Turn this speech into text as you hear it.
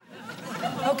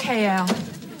Okay, Al.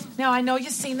 Now, I know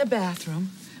you've seen the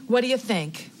bathroom. What do you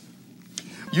think?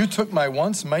 You took my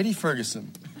once mighty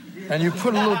Ferguson, and you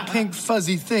put a little pink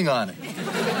fuzzy thing on it.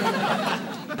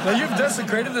 Now you've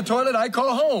desecrated the toilet I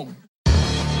call home.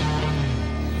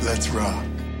 Let's rock.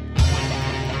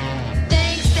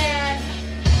 Thanks, Dad.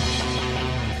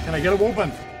 Can I get a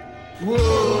whoopin'?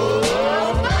 Whoa!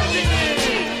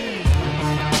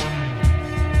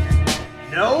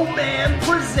 No Man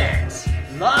presents,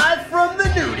 live from the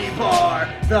nudie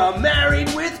bar, the Married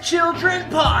with Children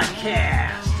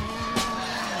podcast.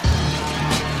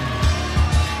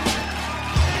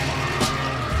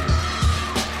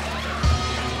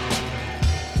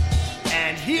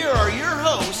 And here are your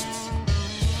hosts,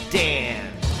 Dan,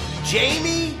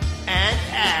 Jamie, and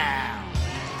Al.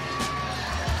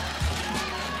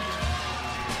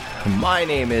 My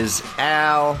name is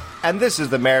Al, and this is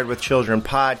the Married with Children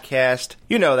podcast.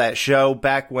 You know that show,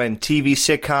 back when TV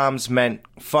sitcoms meant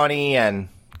funny and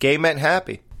gay meant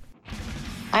happy.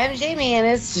 I'm Jamie, and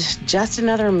it's just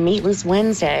another meatless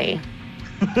Wednesday.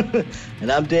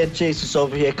 And I'm Dan Chase, who's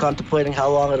over here contemplating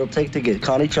how long it'll take to get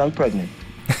Connie Chung pregnant.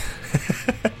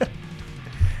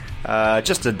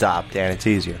 Just adopt, Dan. It's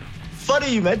easier.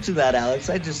 Funny you mentioned that, Alex.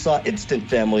 I just saw Instant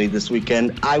Family this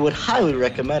weekend. I would highly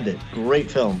recommend it.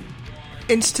 Great film.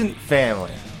 Instant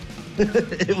Family.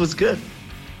 It was good.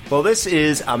 Well, this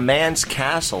is A Man's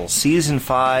Castle, Season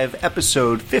 5,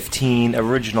 Episode 15,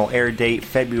 original air date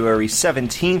February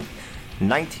 17th,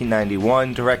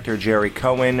 1991, director Jerry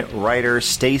Cohen, writer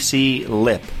Stacy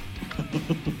Lipp.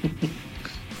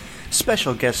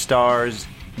 Special guest stars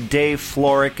Dave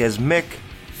Florrick as Mick,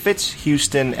 Fitz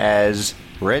Houston as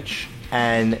Rich,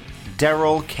 and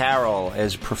Daryl Carroll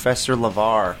as Professor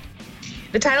LeVar.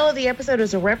 The title of the episode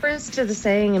is a reference to the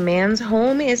saying, a man's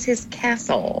home is his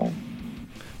castle.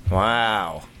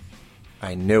 Wow.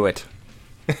 I knew it.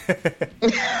 Yeah,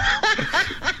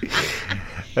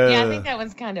 I think that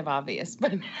one's kind of obvious.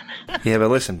 But Yeah, but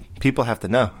listen, people have to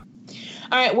know.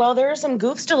 all right, well, there are some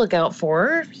goofs to look out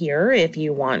for here if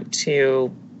you want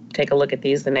to take a look at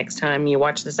these the next time you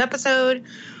watch this episode.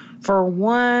 For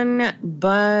one,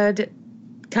 Bud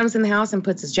comes in the house and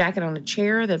puts his jacket on a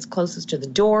chair that's closest to the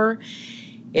door.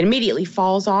 It immediately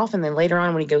falls off, and then later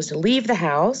on when he goes to leave the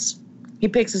house, he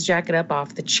picks his jacket up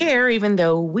off the chair, even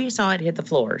though we saw it hit the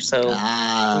floor, so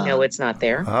we know it's not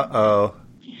there. Uh-oh.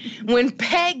 When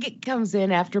Peg comes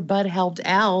in after Bud helped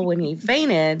Al when he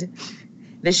fainted,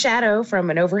 the shadow from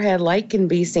an overhead light can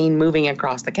be seen moving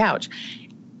across the couch.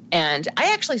 And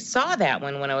I actually saw that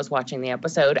one when I was watching the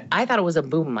episode. I thought it was a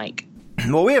boom mic.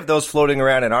 Well, we have those floating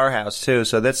around in our house, too,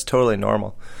 so that's totally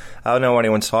normal. I don't know what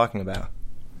anyone's talking about.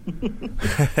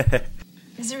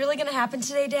 Is it really going to happen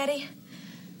today, Daddy?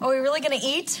 Are we really going to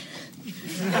eat?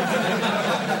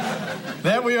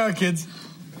 There we are, kids.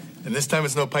 And this time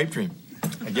it's no pipe dream.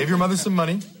 I gave your mother some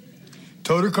money,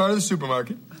 towed her car to the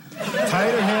supermarket,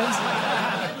 tied her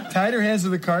hands to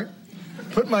the cart,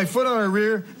 put my foot on her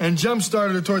rear, and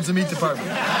jump-started her towards the meat department.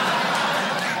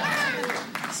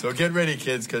 So get ready,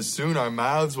 kids, because soon our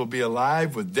mouths will be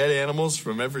alive with dead animals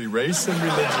from every race and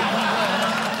religion.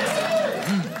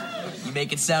 You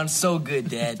make it sound so good,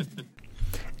 Dad.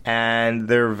 And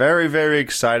they're very, very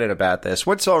excited about this.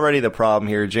 What's already the problem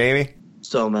here, Jamie?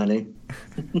 So many.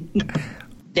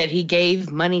 That he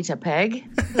gave money to Peg.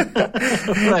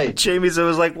 Right. Jamie's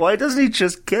always like, why doesn't he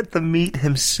just get the meat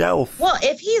himself? Well,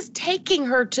 if he's taking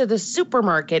her to the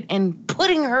supermarket and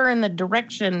putting her in the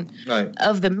direction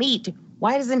of the meat,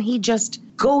 why doesn't he just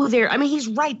go there? I mean, he's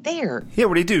right there. Yeah,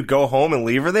 what do you do? Go home and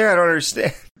leave her there? I don't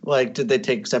understand. Like, did they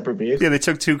take separate vehicles? Yeah, they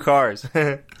took 2 cars.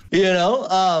 You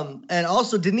know, and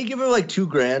also, didn't he give her like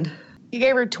 $2,000? He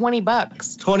gave her $20.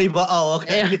 $20. Oh,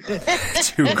 okay.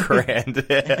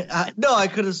 $2,000. No, I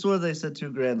could have sworn they said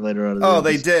 $2,000 later on. Oh,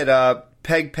 they did.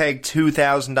 Peg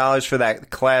 $2,000 for that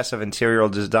class of interior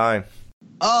design.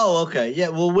 Oh, okay. Yeah.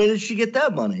 Well, where did she get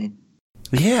that money?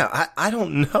 Yeah, I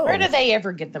don't know. Where do they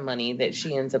ever get the money that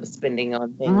she ends up spending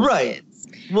on things? Right.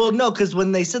 Well, no, because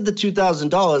when they said the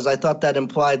 $2,000, I thought that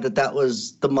implied that that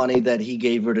was the money that he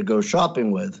gave her to go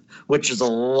shopping with, which is a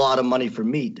lot of money for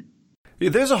meat. Yeah,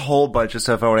 there's a whole bunch of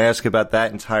stuff I want to ask about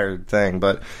that entire thing,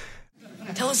 but...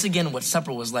 Tell us again what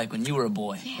supper was like when you were a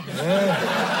boy. You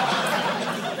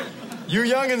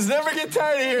youngins never get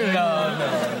tired of hearing it. No.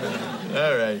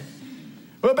 All right.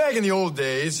 Well, back in the old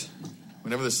days,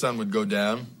 whenever the sun would go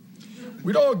down,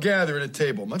 we'd all gather at a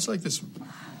table, much like this one.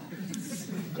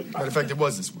 Matter of fact, it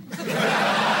was this one.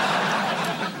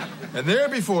 And there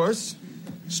before us,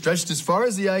 stretched as far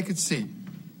as the eye could see,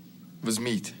 was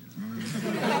meat.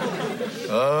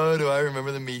 Oh, do I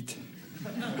remember the meat.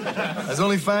 I was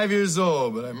only 5 years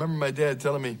old, but I remember my dad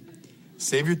telling me,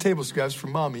 Save your table scraps for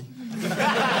Mommy.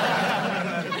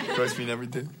 Of course, we never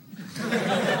did.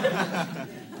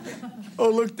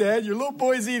 Oh, look, Dad, your little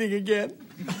boy's eating again.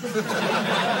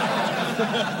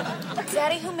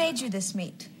 Daddy, who made you this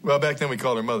meat? Well, back then we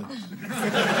called her Mother.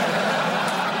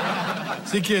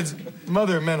 See, kids,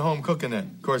 mother meant home cooking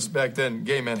then. Of course, back then,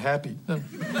 gay meant happy.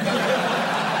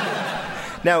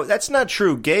 Now, that's not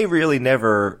true. Gay really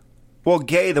never... Well,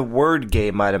 gay, the word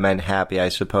gay might have meant happy, I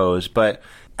suppose. But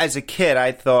as a kid,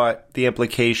 I thought the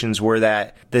implications were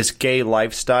that this gay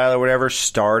lifestyle or whatever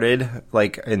started,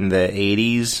 like, in the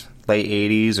 80s, late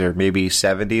 80s, or maybe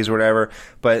 70s or whatever.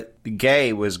 But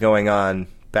gay was going on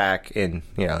back in,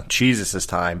 Jesus'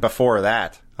 time. Before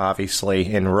that,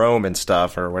 obviously, in Rome and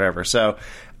stuff or whatever. So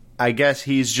I guess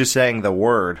he's just saying the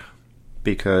word.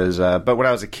 Because, but when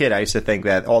I was a kid, I used to think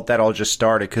that all just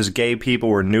started because gay people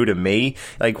were new to me.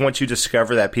 Like, once you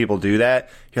discover that people do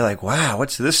that, you're like, wow,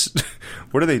 what's this?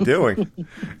 What are they doing?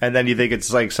 And then you think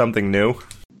it's like something new.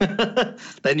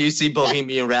 Then you see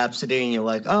Bohemian Rhapsody and you're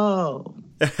like, oh.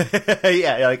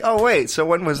 Yeah, you're like, oh, wait, so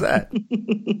when was that?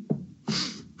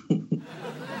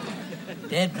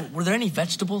 Dad, were there any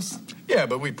vegetables? Yeah,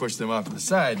 but we pushed them off to the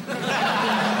side.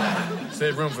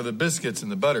 Save room for the biscuits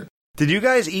and the butter. Did you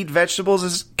guys eat vegetables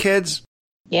as kids?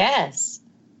 Yes.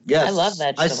 Yes. I love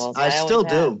vegetables. I still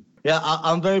always have. do. Yeah,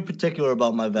 I'm very particular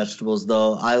about my vegetables,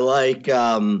 though. I like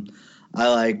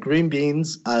green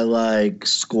beans. I like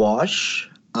squash.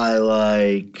 I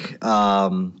like,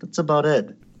 that's about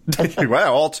it.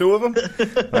 Wow, all two of them?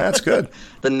 That's good.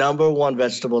 The number one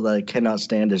vegetable that I cannot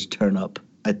stand is turnip.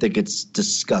 I think it's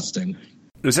disgusting.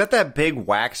 Was that big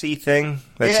waxy thing?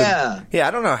 Yeah. Yeah,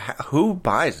 I don't know who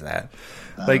buys that.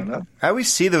 I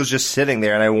always see those just sitting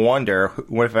there, and I wonder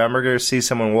if I'm ever going to see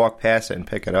someone walk past it and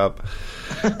pick it up.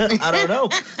 I don't know.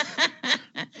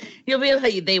 You'll be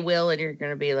like, they will, and you're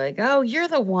going to be like, oh, you're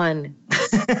the one.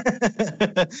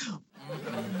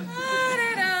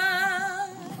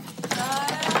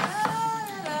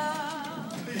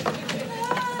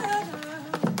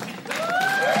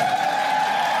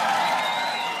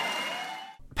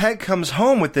 Peg comes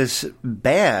home with this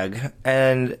bag,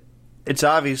 and it's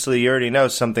obviously, you already know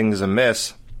something's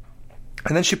amiss.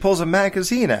 And then she pulls a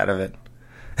magazine out of it.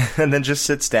 And then just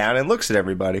sits down and looks at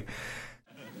everybody.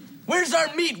 Where's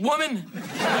our meat, woman?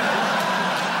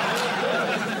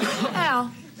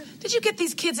 Al, did you get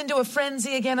these kids into a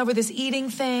frenzy again over this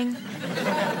eating thing?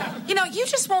 You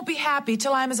just won't be happy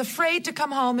till I'm as afraid to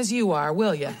come home as you are,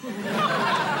 will you?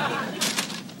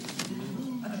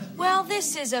 Well,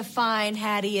 this is a fine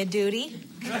Hattie-a-duty.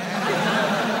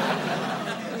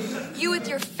 You with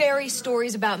your fairy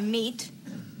stories about meat.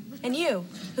 And you,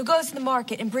 who goes to the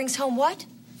market and brings home what?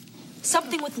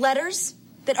 Something with letters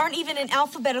that aren't even in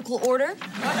alphabetical order?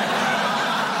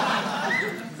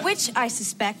 Which, I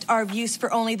suspect, are of use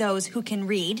for only those who can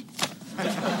read.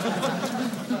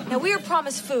 Now, we are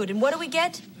promised food, and what do we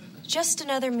get? Just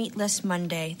another meatless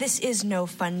Monday. This is no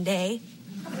fun day.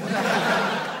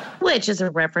 Which is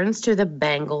a reference to the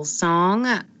Bangles song,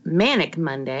 Manic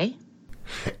Monday.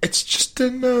 It's just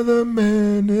another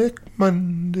Manic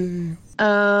Monday.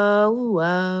 Oh.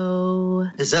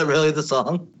 Is that really the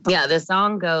song? Yeah, the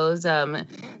song goes,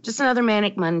 just another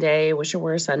Manic Monday, wish it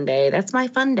were a Sunday. That's my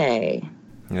fun day.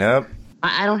 Yep.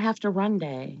 I don't have to run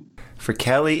day. For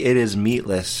Kelly, it is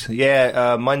meatless.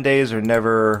 Yeah, Mondays are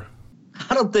never...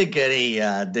 I don't think any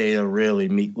day are really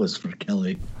meatless for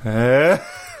Kelly.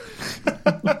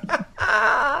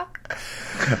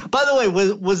 By the way,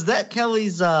 was that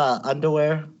Kelly's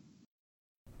underwear?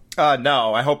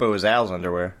 No, I hope it was Al's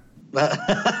underwear.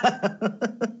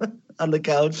 On the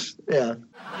couch? Yeah.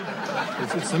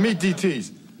 It's the meat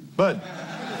DTs. Bud,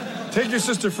 take your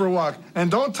sister for a walk,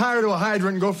 and don't tie her to a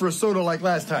hydrant and go for a soda like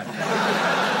last time.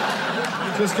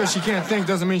 Just because she can't think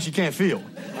doesn't mean she can't feel.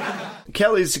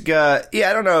 Kelly's, I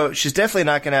don't know. She's definitely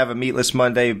not going to have a meatless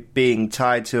Monday being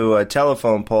tied to a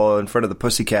telephone pole in front of the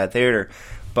Pussycat Theater.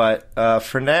 But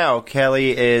for now,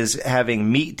 Kelly is having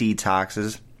meat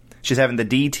detoxes. She's having the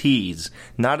DTs.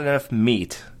 Not enough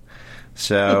meat.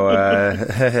 So,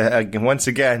 once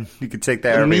again, you can take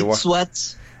that wherever you want. Meat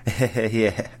sweats?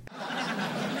 Yeah.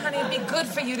 Honey, it'd be good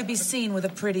for you to be seen with a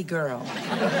pretty girl.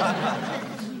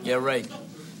 Yeah, right.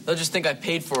 They'll just think I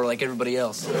paid for her like everybody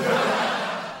else.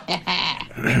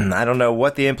 I don't know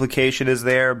what the implication is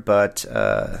there, but...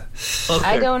 Okay.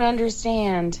 I don't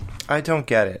understand. I don't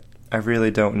get it. I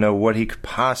really don't know what he could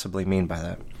possibly mean by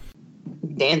that.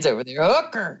 Dan's over there.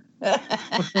 Hooker.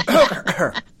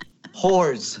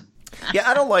 Whores. Yeah,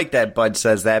 I don't like that Bud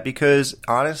says that because,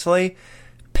 honestly,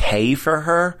 pay for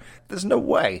her? There's no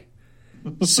way.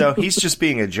 So he's just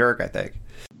being a jerk, I think.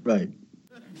 Right.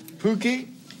 Pookie,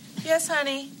 Yes,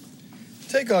 honey.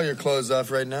 Take all your clothes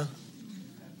off right now.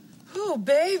 Oh,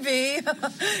 baby.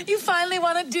 You finally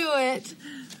want to do it.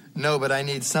 No, but I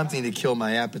need something to kill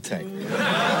my appetite.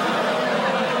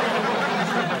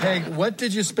 Peg, what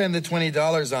did you spend the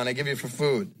 $20 on I give you for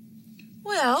food?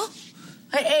 Well,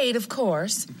 I ate, of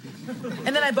course.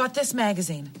 And then I bought this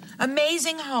magazine,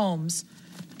 Amazing Homes.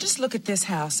 Just look at this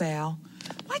house, Al.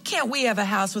 Why can't we have a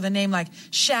house with a name like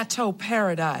Chateau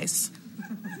Paradise?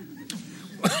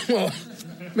 Well,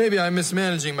 maybe I'm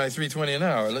mismanaging my $3.20 an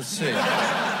hour. Let's see.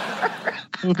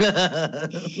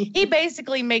 He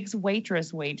basically makes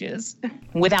waitress wages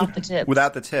without the tip.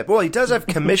 Without the tip. Well, he does have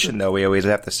commission, though, we always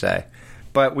have to say.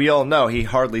 But we all know he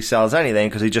hardly sells anything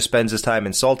because he just spends his time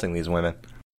insulting these women.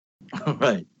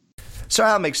 Right. So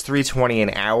Al makes $3.20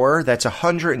 an hour. That's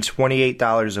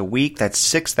 $128 a week.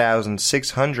 That's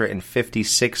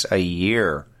 $6,656 a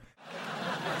year.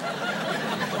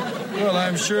 Well,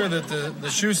 I'm sure that the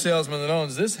shoe salesman that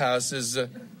owns this house is...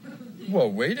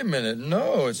 Well, wait a minute.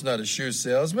 No, it's not a shoe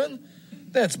salesman.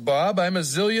 That's Bob. I'm a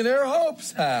zillionaire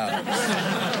Hope's house.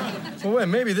 Well, wait,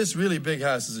 maybe this really big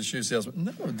house is a shoe salesman.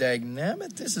 No,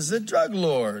 dagnammit, this is a drug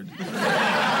lord. Gee,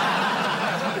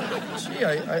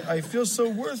 I feel so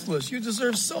worthless. You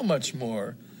deserve so much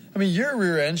more. I mean, your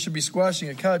rear end should be squashing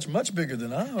a couch much bigger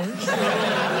than ours.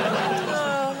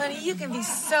 Oh, honey, you can be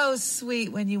so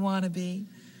sweet when you want to be.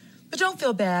 But don't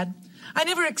feel bad. I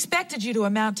never expected you to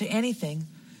amount to anything.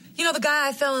 You know, the guy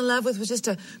I fell in love with was just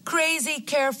a crazy,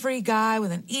 carefree guy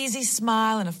with an easy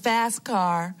smile and a fast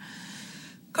car.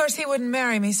 Of course, he wouldn't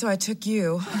marry me, so I took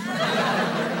you.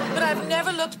 But I've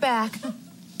never looked back.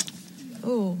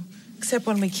 Ooh, except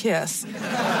when we kiss.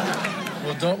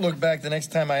 Well, don't look back the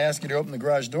next time I ask you to open the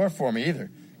garage door for me, either.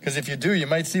 Because if you do, you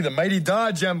might see the mighty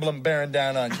Dodge emblem bearing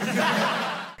down on you.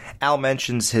 Al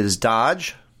mentions his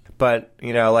Dodge. But,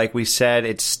 you know, like we said,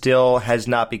 it still has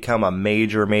not become a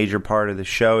major part of the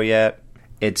show yet.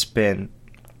 It's been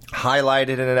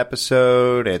highlighted in an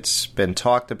episode. It's been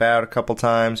talked about a couple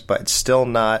times, but it's still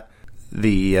not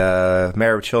the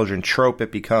Married with Children trope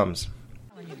it becomes.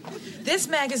 This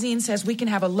magazine says we can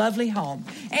have a lovely home,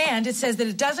 and it says that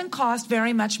it doesn't cost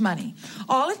very much money.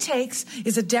 All it takes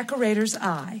is a decorator's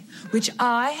eye, which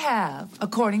I have,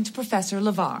 according to Professor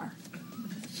LeVar.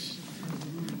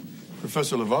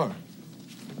 Professor LeVar.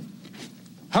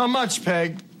 How much,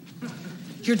 Peg?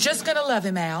 You're just going to love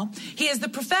him, Al. He is the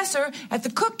professor at the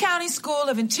Cook County School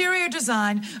of Interior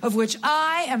Design, of which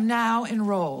I am now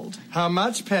enrolled. How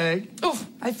much, Peg? Oof,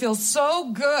 I feel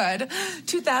so good.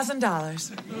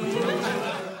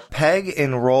 $2,000. Peg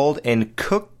enrolled in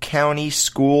Cook County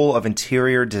School of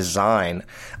Interior Design.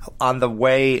 On the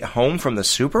way home from the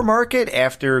supermarket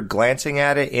after glancing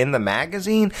at it in the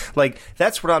magazine? Like,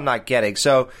 that's what I'm not getting.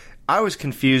 So I was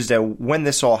confused at when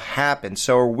this all happened.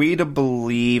 So are we to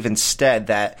believe instead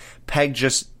that Peg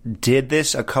just did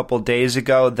this a couple days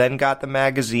ago, then got the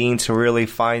magazine to really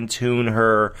fine-tune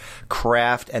her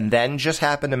craft, and then just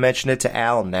happened to mention it to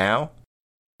Al now?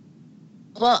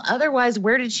 Well, otherwise,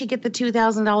 where did she get the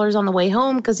 $2,000 on the way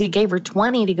home? Because he gave her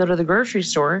 $20 to go to the grocery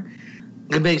store.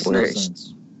 It makes no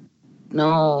sense.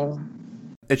 No.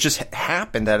 It just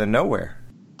happened out of nowhere.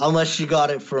 Unless she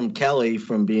got it from Kelly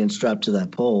from being strapped to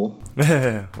that pole.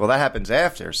 Well, that happens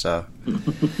after, so.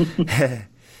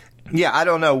 Yeah, I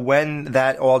don't know when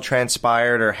that all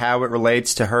transpired or how it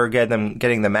relates to her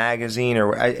getting the magazine.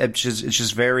 It's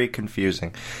just very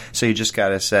confusing. So you just got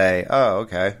to say, oh,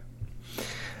 okay.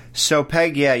 So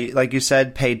Peg, yeah, like you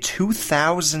said, paid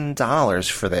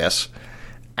 $2,000 for this.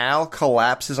 Al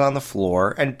collapses on the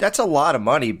floor, and that's a lot of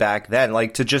money back then,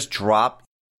 like to just drop.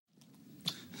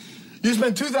 You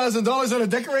spent $2,000 on a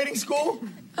decorating school?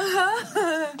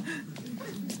 Uh-huh.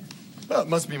 Well, it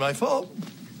must be my fault.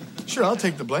 Sure, I'll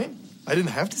take the blame. I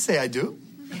didn't have to say I do.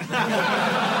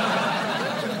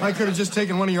 I could have just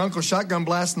taken one of your uncle's shotgun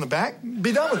blasts in the back,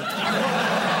 be done with it.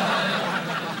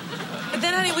 But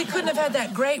then, honey, we couldn't have had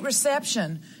that great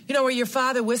reception. You know, where your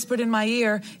father whispered in my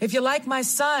ear, if you like my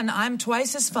son, I'm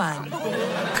twice as fun.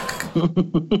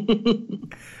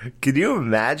 Could you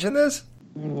imagine this?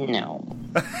 No.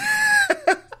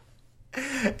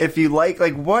 If you like,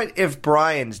 what if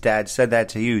Brian's dad said that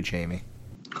to you, Jamie?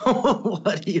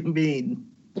 What do you mean?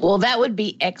 Well, that would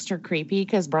be extra creepy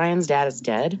because Brian's dad is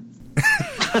dead.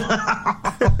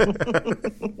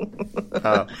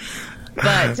 Oh.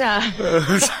 But,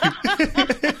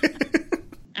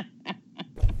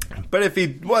 But if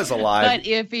he was alive. But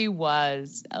if he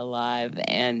was alive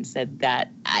and said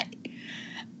that, I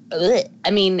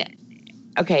mean,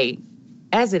 okay,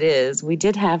 as it is, we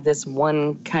did have this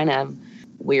one kind of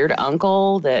weird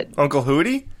uncle that... Uncle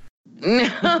Hootie?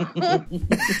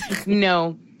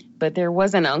 No. but there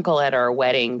was an uncle at our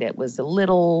wedding that was a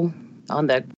little on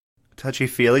the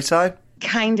touchy-feely side?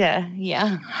 Kinda,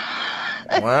 yeah.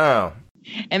 Wow.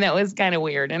 And that was kind of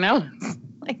weird. And I was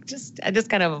like, I just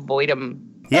kind of avoid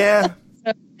him. Yeah.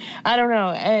 So, I don't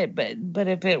know. But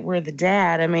if it were the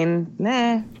dad, I mean,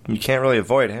 nah. You can't really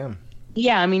avoid him.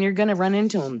 Yeah, I mean, you're going to run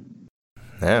into him.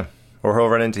 Yeah. Or he'll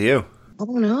run into you. I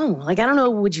don't know. Like, I don't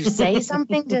know. Would you say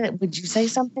something to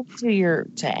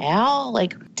Al?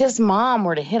 Like, to his mom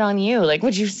were to hit on you. Like,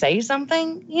 would you say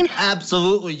something? You know?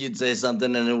 Absolutely, you'd say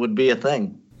something and it would be a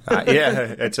thing.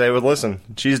 Yeah, I'd say, well, listen,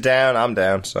 she's down, I'm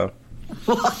down, so.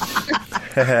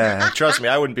 Trust me,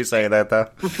 I wouldn't be saying that, though.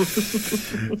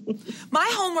 My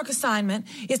homework assignment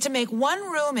is to make one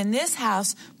room in this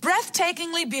house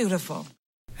breathtakingly beautiful.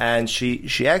 And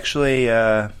she actually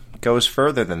goes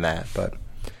further than that, but...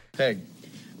 Peg,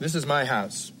 this is my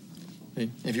house.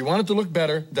 If you want it to look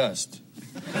better, dust.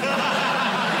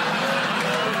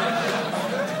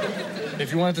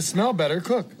 If you want it to smell better,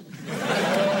 cook.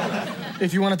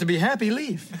 If you want it to be happy,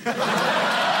 leave.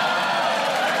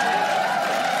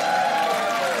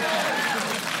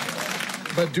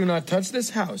 But do not touch this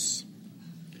house.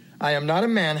 I am not a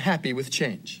man happy with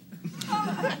change.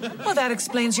 Well, that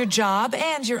explains your job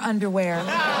and your underwear.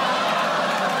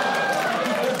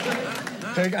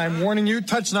 Peg, I'm warning you,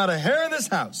 touch not a hair in this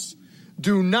house.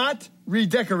 Do not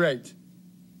redecorate.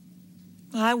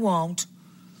 I won't.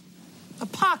 A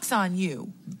pox on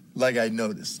you. Like I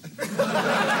noticed.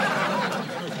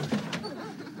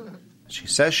 She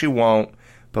says she won't,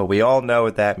 but we all know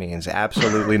what that means.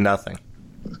 Absolutely nothing.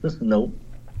 Nope.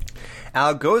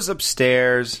 Al goes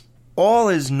upstairs. All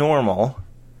is normal,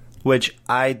 which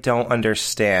I don't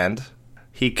understand.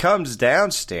 He comes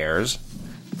downstairs.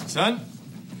 Son,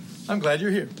 I'm glad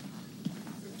you're here.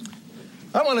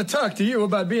 I want to talk to you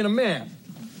about being a man.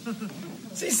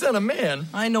 See, son, a man...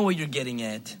 I know what you're getting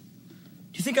at.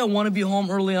 Do you think I want to be home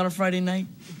early on a Friday night?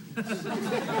 You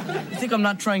think I'm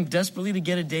not trying desperately to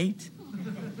get a date?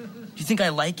 Do you think I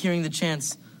like hearing the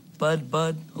chants, Bud,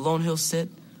 Bud, alone he'll sit,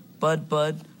 Bud,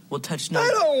 Bud, we'll touch no... I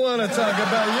don't want to talk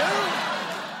about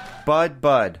you. Bud,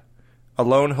 Bud,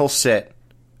 alone he'll sit.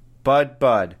 Bud,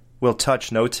 Bud, we'll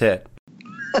touch no tit.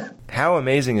 How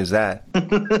amazing is that? I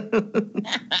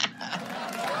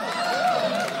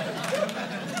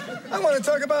want to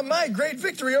talk about my great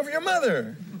victory over your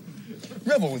mother.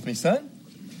 Revel with me, son.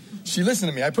 She listened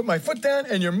to me. I put my foot down,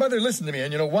 and your mother listened to me.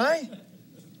 And you know why?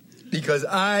 Because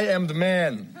I am the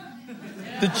man.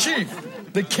 The chief.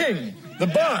 The king. The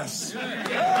boss.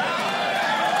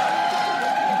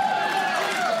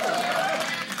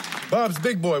 Bob's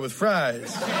Big Boy with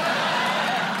fries.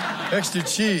 Extra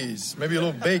cheese. Maybe a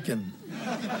little bacon.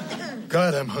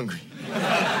 God, I'm hungry.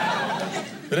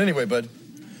 But anyway, bud,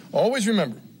 always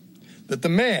remember that the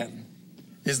man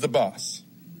is the boss.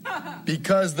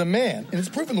 Because the man, and it's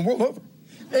proven the world over,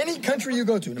 any country you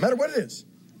go to, no matter what it is,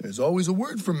 there's always a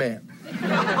word for man.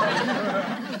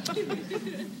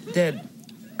 Dad,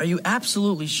 are you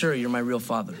absolutely sure you're my real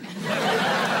father?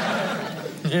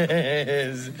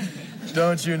 Yes.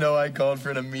 Don't you know I called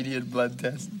for an immediate blood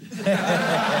test?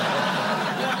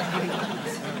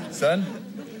 Son,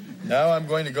 now I'm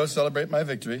going to go celebrate my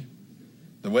victory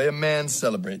the way a man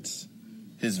celebrates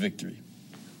his victory.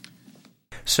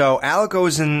 So Al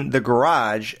goes in the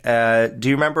garage. Do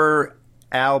you remember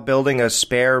Al building a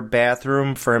spare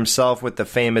bathroom for himself with the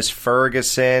famous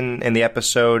Ferguson in the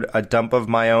episode A Dump of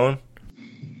My Own?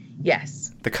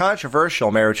 Yes. The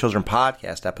controversial Married Children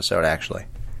podcast episode, actually.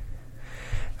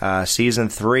 Season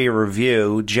 3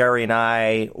 review. Jerry and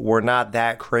I were not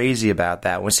that crazy about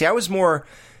that one. See, I was more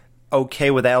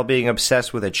okay with Al being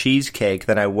obsessed with a cheesecake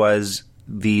than I was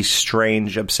the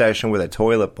strange obsession with a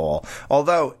toilet bowl.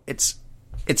 Although it's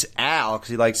Al, because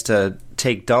he likes to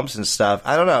take dumps and stuff.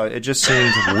 I don't know. It just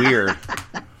seemed weird.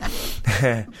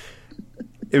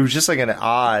 It was just like an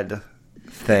odd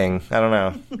thing. I don't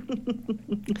know.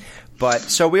 But,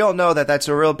 so we all know that that's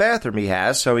a real bathroom he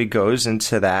has, so he goes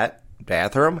into that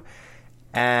bathroom,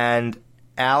 and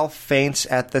Al faints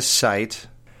at the sight.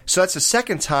 So that's the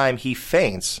second time he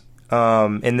faints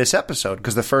in this episode,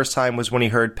 because the first time was when he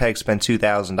heard Peg spend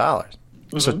 $2,000.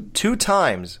 Mm-hmm. So 2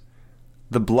 times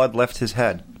the blood left his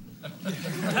head.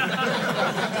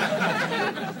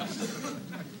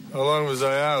 How long was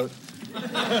I out?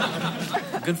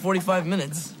 A good 45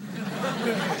 minutes.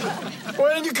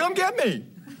 Why didn't you come get me?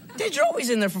 Dad, you're always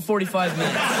in there for 45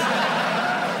 minutes.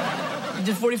 You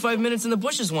did 45 minutes in the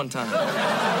bushes one time.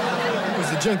 It was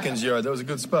the Jenkins yard. That was a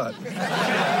good spot.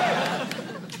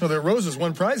 Well, their Roses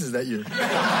won prizes that year.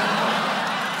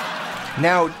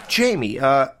 Now, Jamie,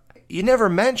 you never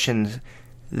mentioned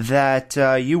that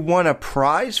you won a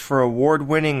prize for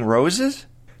award-winning roses?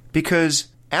 Because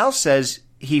Al says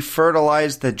he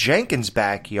fertilized the Jenkins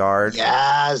backyard.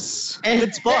 Yes.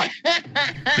 Good spot.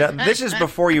 Now, this is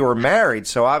before you were married,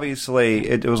 so obviously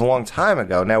it was a long time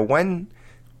ago. Now, when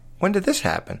did this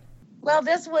happen? Well,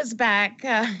 this was back.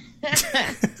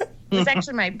 It was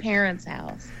actually my parents'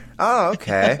 house. Oh,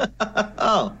 okay.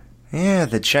 Oh. Yeah,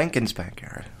 the Jenkins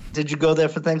backyard. Did you go there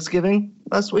for Thanksgiving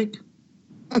last week?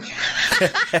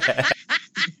 The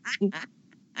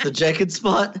Jenkins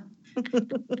spot?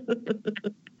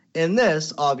 In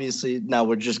this, obviously, now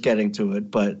we're just getting to it,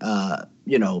 but,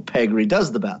 Peg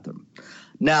redoes the bathroom.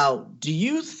 Now, do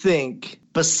you think,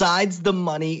 besides the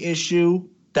money issue,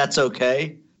 that's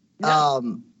okay?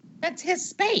 No, that's his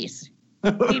space.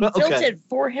 He built it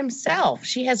for himself.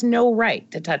 She has no right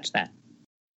to touch that.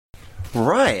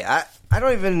 Right. I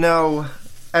don't even know.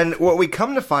 And what we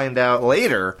come to find out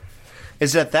later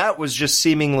is that was just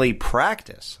seemingly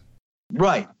practice.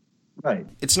 Right.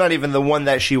 It's not even the one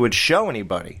that she would show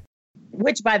anybody.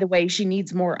 Which, by the way, she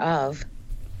needs more of.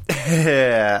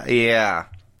 Yeah.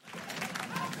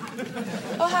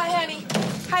 Oh, hi, honey.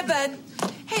 Hi, bud.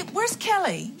 Hey, where's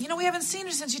Kelly? We haven't seen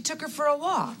her since you took her for a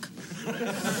walk.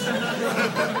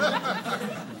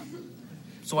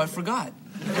 So I forgot.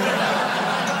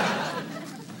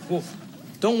 Well,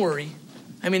 don't worry.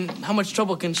 I mean, how much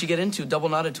trouble can she get into double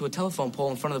knotted to a telephone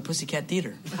pole in front of the Pussycat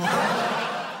Theater?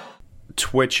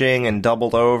 Twitching and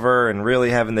doubled over and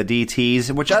really having the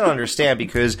DTs, which I don't understand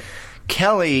because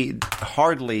Kelly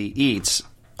hardly eats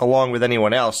along with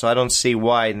anyone else, so I don't see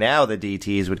why now the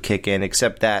DTs would kick in,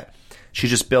 except that she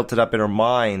just built it up in her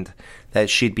mind that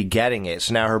she'd be getting it,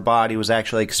 so now her body was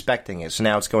actually expecting it, so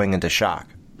now it's going into shock.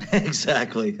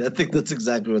 Exactly. I think that's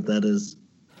exactly what that is.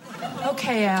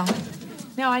 Okay, Al.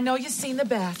 Now, I know you've seen the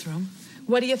bathroom.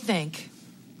 What do you think?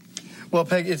 Well,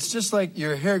 Peg, it's just like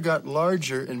your hair got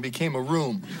larger and became a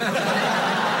room.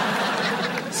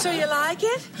 So you like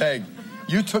it? Peg,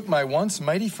 you took my once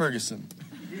mighty Ferguson,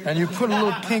 and you put a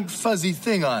little pink fuzzy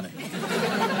thing on it.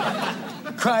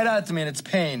 Cry it out to me in its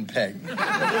pain, Peg.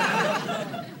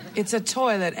 It's a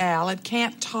toilet, Al. It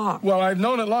can't talk. Well, I've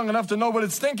known it long enough to know what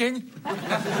it's thinking.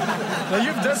 Now,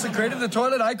 you've desecrated the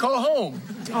toilet I call home.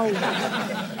 Oh,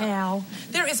 Al,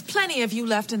 there is plenty of you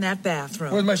left in that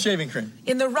bathroom. Where's my shaving cream?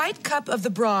 In the right cup of the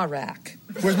bra rack.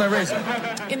 Where's my razor?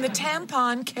 In the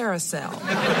tampon carousel.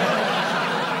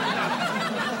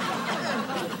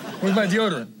 Where's my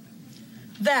deodorant?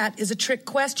 That is a trick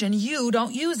question. You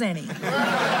don't use any.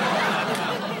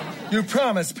 You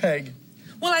promised, Peg.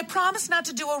 Well, I promise not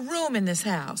to do a room in this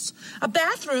house. A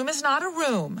bathroom is not a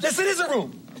room. Yes, it is a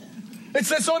room. It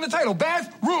says so in the title,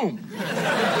 bathroom.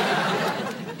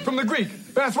 From the Greek,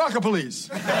 bathrocopolis.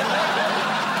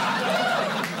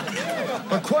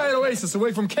 A quiet oasis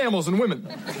away from camels and women.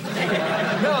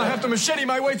 Now I have to machete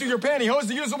my way through your pantyhose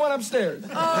to use the one upstairs.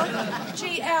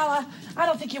 Gee, Al, I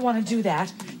don't think you want to do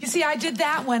that. You see, I did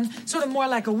that one sort of more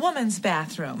like a woman's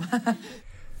bathroom.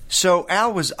 So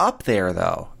Al was up there,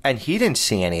 though, and he didn't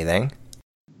see anything.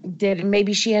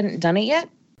 Maybe she hadn't done it yet?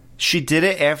 She did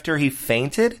it after he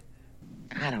fainted?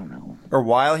 I don't know. Or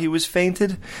while he was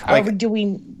fainted? Yeah,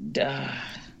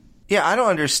 I don't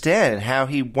understand how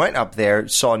he went up there,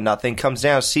 saw nothing, comes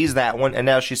down, sees that one, and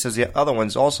now she says the other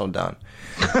one's also done.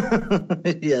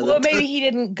 Well, maybe he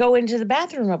didn't go into the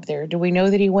bathroom up there. Do we know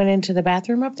that he went into the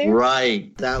bathroom up there?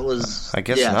 Right. That was... I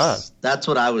guess not. That's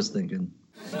what I was thinking.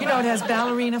 It has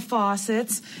ballerina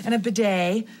faucets and a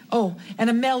bidet. Oh, and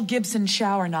a Mel Gibson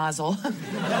shower nozzle.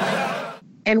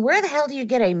 And where the hell do you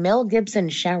get a Mel Gibson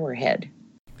shower head?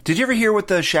 Did you ever hear what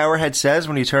the shower head says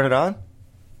when you turn it on?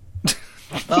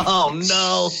 Oh,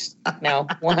 no. No,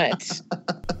 what?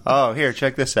 Oh, here,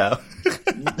 check this out. You should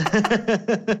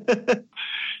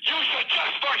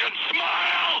just fucking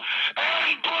smile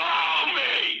and blow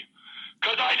me,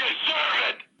 because I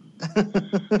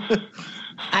deserve it.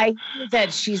 I hear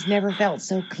that she's never felt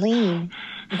so clean.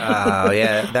 Oh,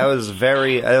 yeah, that was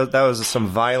that was some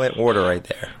violent order right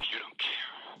there.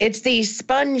 It's the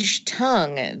sponge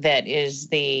tongue that is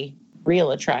the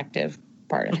real attractive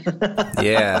part of it.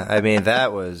 Yeah, I mean,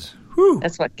 that was... Whew.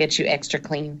 That's what gets you extra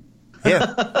clean.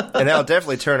 Yeah, and that'll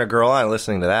definitely turn a girl on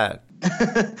listening to that.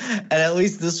 And at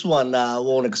least this one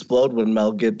won't explode when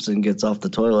Mel Gibson gets off the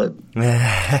toilet.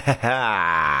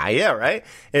 Yeah, right?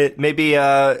 Maybe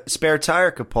a spare tire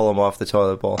could pull him off the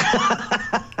toilet bowl.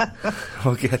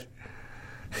 We'll get...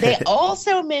 They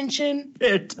also mention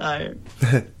spare tire.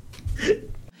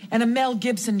 And a Mel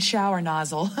Gibson shower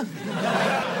nozzle.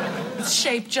 It's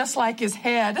shaped just like his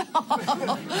head.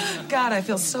 God, I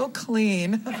feel so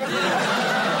clean. Gee,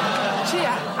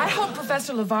 I hope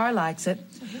Professor LeVar likes it.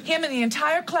 Him and the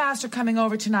entire class are coming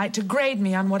over tonight to grade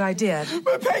me on what I did.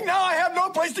 But Peg, now I have no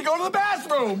place to go to the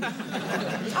bathroom.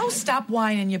 Oh, stop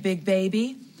whining, you big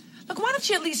baby. Look, why don't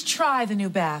you at least try the new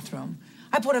bathroom?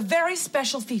 I put a very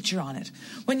special feature on it.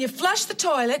 When you flush the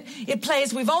toilet, it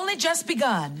plays We've Only Just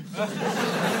Begun.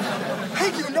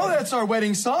 Peg, you know that's our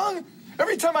wedding song.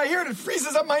 Every time I hear it, it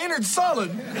freezes up my innards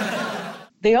solid.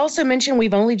 They also mentioned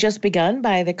We've Only Just Begun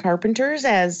by the Carpenters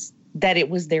as that it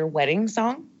was their wedding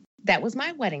song. That was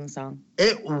my wedding song.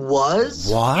 It was?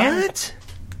 What?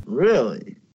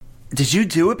 Really? Did you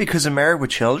do it because of Married with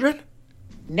Children?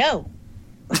 No.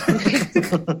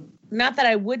 Not that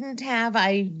I wouldn't have.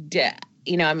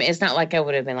 It's not like I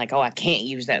would have been like, oh, I can't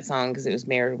use that song because it was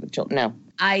Married with Children. No.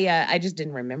 I just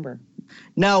didn't remember.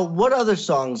 Now, what other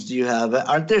songs do you have?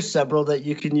 Aren't there several that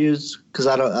you can use? Because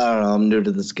I don't know. I'm new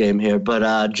to this game here.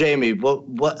 But Jamie,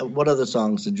 what other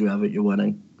songs did you have at your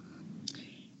wedding?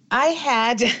 I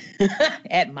had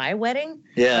at my wedding.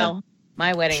 Yeah. Well,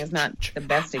 my wedding is not the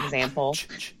best example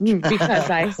because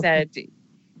I said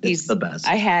He's the best.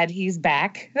 He's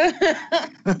back.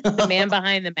 The man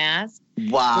behind the mask.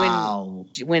 Wow.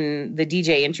 When the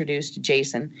DJ introduced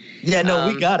Jason. Yeah, no,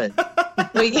 we got it.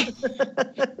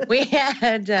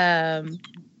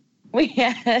 we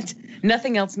had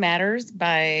Nothing Else Matters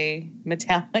by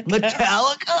Metallica.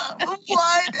 Metallica?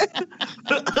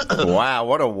 What? Wow,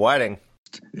 what a wedding.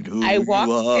 I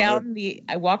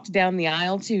walked down the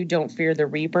aisle to Don't Fear the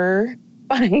Reaper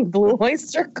by Blue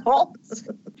Oyster Cult.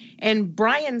 And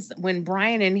when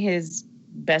Brian and his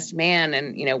best man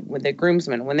and, with the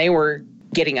groomsmen, when they were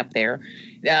getting up there,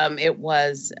 it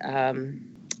was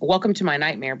Welcome to My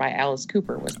Nightmare by Alice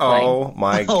Cooper was playing. Oh,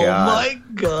 my God. Oh, my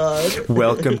God.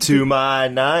 Welcome to my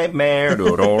nightmare.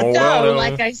 So,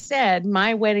 like I said,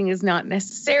 my wedding is not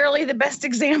necessarily the best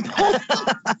example.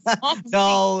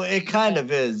 No, it kind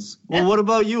of is. Well, what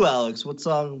about you, Alex? What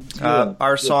song?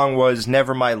 Our song was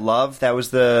Never My Love. That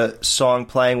was the song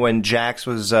playing when Jax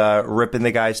was ripping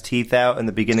the guy's teeth out in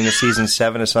the beginning of season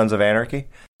 7 of Sons of Anarchy.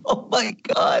 Oh, my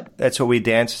God. That's what we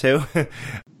danced to.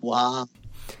 Wow.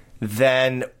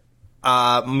 Then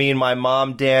me and my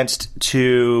mom danced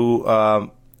to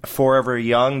Forever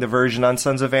Young, the version on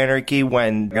Sons of Anarchy,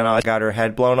 when got her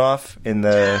head blown off in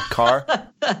the car.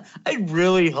 I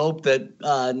really hope that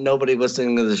nobody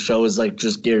listening to the show is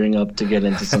just gearing up to get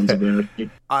into Sons of Anarchy.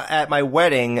 At my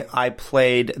wedding, I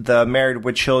played the Married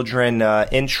with Children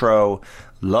intro,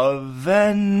 Love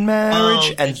and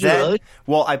Marriage. And then, really?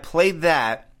 Well, I played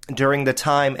that during the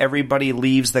time everybody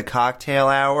leaves the cocktail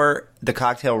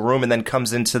room, and then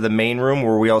comes into the main room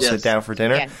where we all sit down for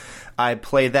dinner. Yes. I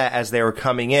played that as they were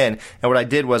coming in, and what I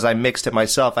did was I mixed it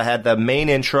myself. I had the main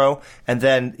intro, and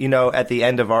then, at the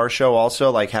end of our show also,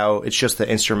 like how it's just the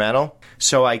instrumental.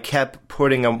 So I kept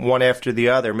putting them one after the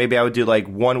other. Maybe I would do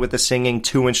one with the singing,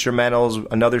 2 instrumentals,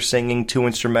 another singing, 2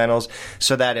 instrumentals,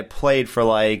 so that it played for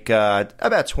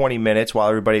about 20 minutes while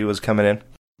everybody was coming in.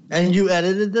 And you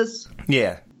edited this?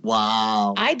 Yeah.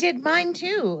 Wow. I did mine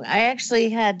too. I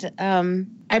actually had,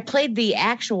 I played the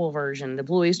actual version, the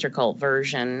Blue Oyster Cult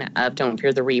version of Don't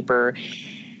Fear the Reaper,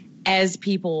 as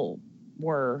people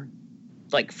were,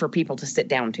 for people to sit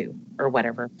down to or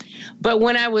whatever. But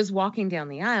when I was walking down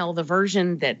the aisle, the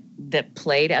version that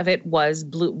played of it was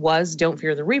Don't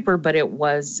Fear the Reaper, but it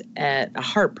was a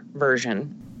harp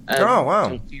version of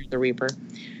Don't Fear the Reaper.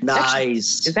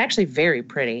 Nice. It's actually very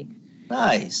pretty.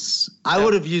 Nice. I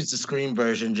would have used the screen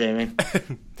version, Jamie.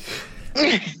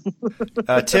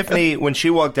 Tiffany, when she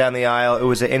walked down the aisle, it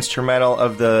was an instrumental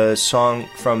of the song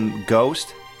from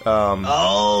Ghost.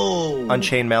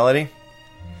 Unchained Melody.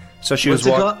 So she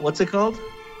What's it called?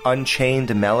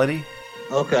 Unchained Melody.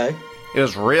 Okay. It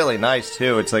was really nice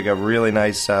too. It's like a really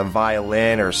nice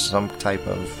violin or some type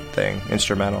of thing,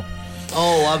 instrumental.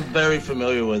 Oh, I'm very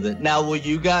familiar with it. Now, will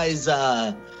you guys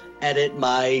edit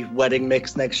my wedding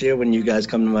mix next year when you guys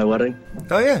come to my wedding?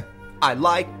 Oh, yeah. I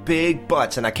like big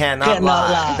butts and I cannot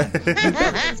lie.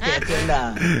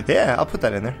 Yeah, I'll put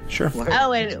that in there. Sure.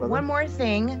 Oh, and one more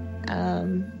thing.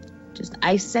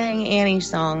 I sang Annie's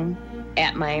song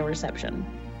at my reception.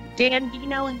 Dan, do you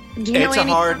know it? It's a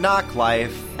hard knock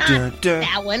life.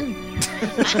 That one.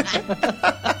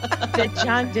 The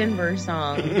John Denver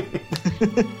song.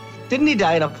 Didn't he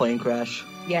die in a plane crash?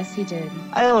 Yes, he did.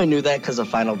 I only knew that because of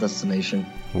Final Destination.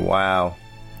 Wow.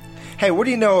 Hey, what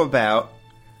do you know about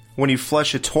when you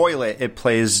flush a toilet, it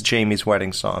plays Jamie's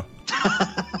wedding song?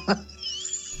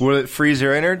 Will it freeze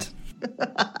your innards?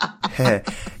 Yeah,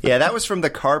 that was from the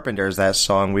Carpenters, that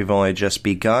song, We've Only Just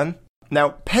Begun. Now,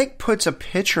 Peg puts a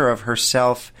picture of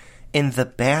herself in the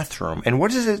bathroom. And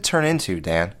what does it turn into,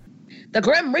 Dan? The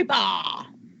Grim Reaper.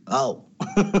 Oh.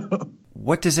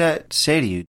 What does that say to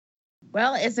you?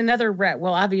 Well, it's another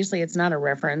well, obviously it's not a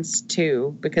reference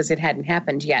to because it hadn't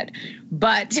happened yet,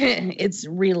 but it's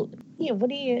real. Yeah,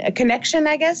 a connection,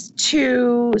 I guess,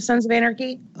 to Sons of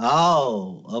Anarchy?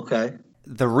 Oh, okay.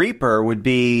 The Reaper would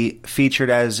be featured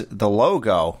as the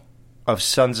logo of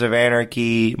Sons of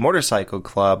Anarchy Motorcycle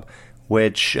Club,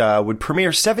 which would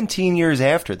premiere 17 years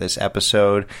after this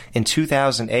episode in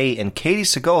 2008, and Katie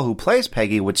Sagal, who plays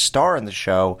Peggy, would star in the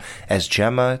show as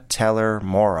Gemma Teller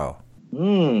Morrow.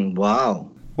 Wow.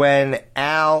 When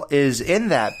Al is in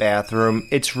that bathroom,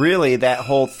 it's really, that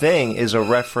whole thing is a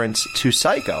reference to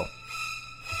Psycho.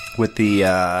 With the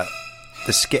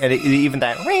and even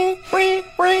that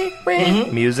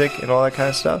music and all that kind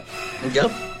of stuff. Yep.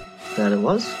 That it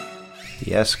was.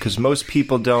 Yes, because most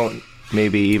people don't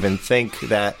maybe even think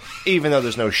that, even though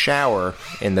there's no shower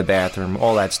in the bathroom,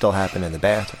 all that still happened in the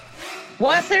bathroom.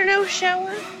 Was there no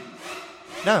shower?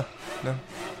 No.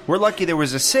 We're lucky there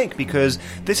was a sink, because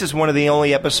this is one of the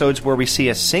only episodes where we see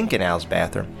a sink in Al's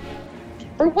bathroom.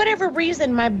 For whatever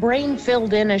reason, my brain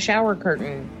filled in a shower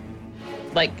curtain,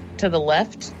 like, to the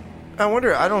left. I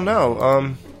wonder, I don't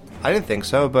know. I didn't think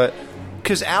so, but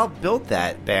because Al built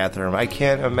that bathroom, I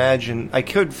can't imagine. I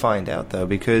could find out, though,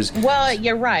 because... Well,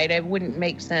 you're right. It wouldn't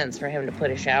make sense for him to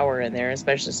put a shower in there,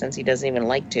 especially since he doesn't even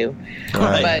like to.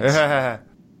 Right. But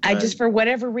I just, for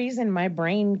whatever reason, my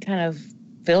brain kind of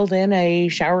filled in a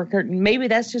shower curtain. Maybe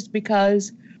that's just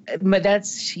because, but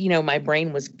that's, my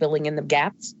brain was filling in the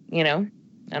gaps, I don't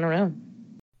know.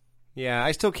 Yeah,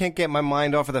 I still can't get my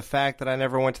mind off of the fact that I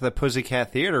never went to the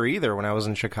Pussycat Theater either when I was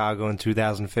in Chicago in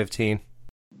 2015.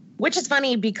 Which is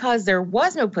funny because there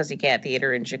was no Pussycat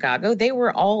Theater in Chicago. They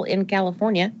were all in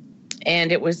California.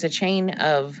 And it was a chain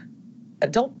of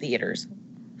adult theaters.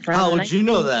 How would you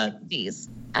know that?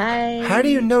 How do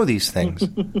you know these things?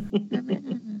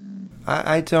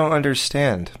 I don't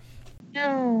understand.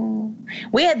 No.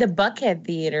 We had the Buckhead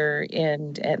Theater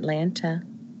in Atlanta.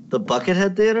 The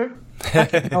Buckethead Theater?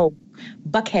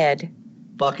 Buckhead.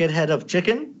 Buckethead of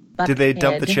chicken? Buckhead. Did they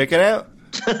dump the chicken out?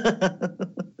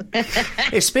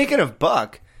 Hey, speaking of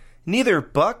Buck, neither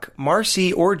Buck,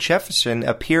 Marcy, or Jefferson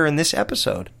appear in this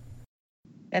episode.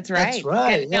 That's right. That's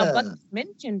right, Now, Buck's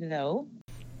mentioned, though.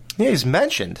 Yeah, he's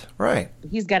mentioned, right.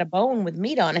 He's got a bone with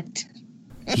meat on it.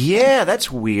 Yeah, that's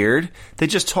weird. They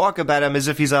just talk about him as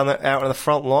if he's out on the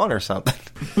front lawn or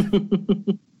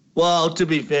something. Well, to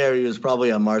be fair, he was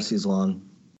probably on Marcy's lawn.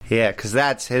 Yeah, because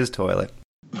that's his toilet.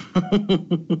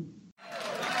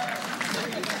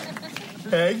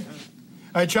 Peg,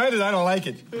 I tried it. I don't like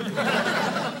it.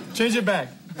 Change it back.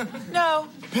 No.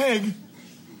 Peg,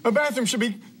 a bathroom should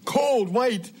be cold,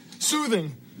 white,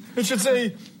 soothing. It should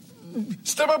say,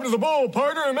 step up to the bowl,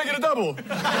 partner, and make it a double.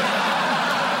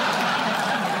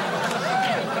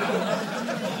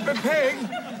 But Peg,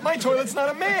 my toilet's not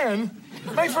a man.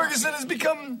 My Ferguson has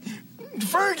become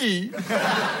Fergie.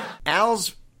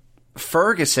 Al's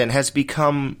Ferguson has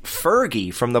become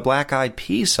Fergie from the Black Eyed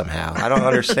Peas somehow. I don't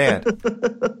understand.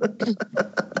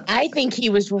 I think he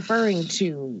was referring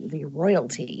to the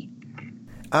royalty.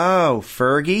 Oh,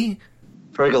 Fergie?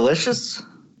 Fergalicious?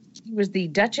 She was the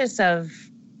Duchess of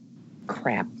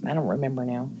crap. I don't remember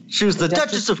now. She was the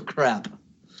Duchess of crap.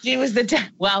 She was the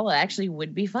well, actually,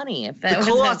 would be funny if that the was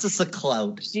Colossus of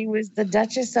Clout. She was the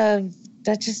Duchess of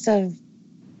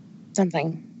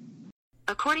something.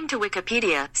 According to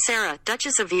Wikipedia, Sarah,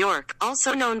 Duchess of York,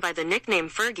 also known by the nickname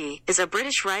Fergie, is a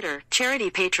British writer, charity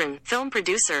patron, film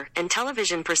producer, and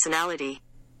television personality.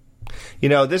 You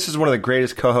know, this is one of the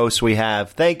greatest co-hosts we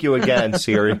have. Thank you again,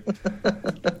 Siri.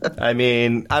 I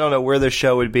mean, I don't know where the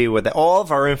show would be with it. All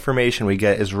of our information we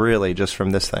get is really just from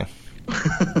this thing.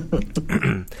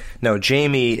 No,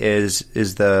 Jamie is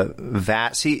the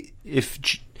vat. See, if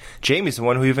Jamie's the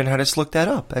one who even had us look that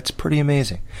up. That's pretty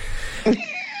amazing.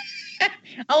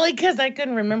 Only because I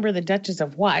couldn't remember the Duchess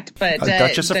of what, but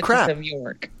Duchess of crap. Of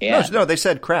York. Yeah. No, they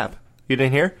said crap. You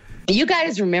didn't hear? You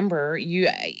guys remember, you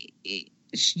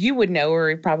would know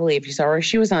her probably if you saw her.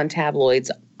 She was on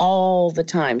tabloids all the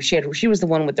time. She was the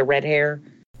one with the red hair.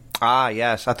 Ah,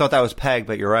 yes. I thought that was Peg,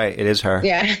 but you're right. It is her.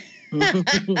 Yeah.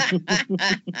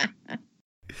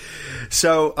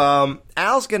 So,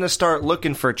 Al's going to start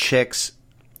looking for chicks,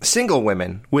 single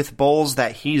women, with bowls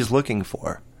that he's looking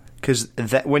for. Because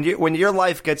when your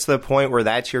life gets to the point where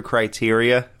that's your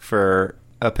criteria for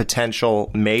a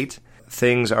potential mate,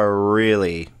 things are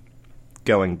really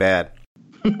going bad.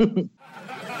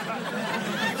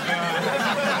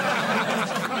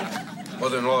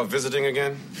 Mother-in-law visiting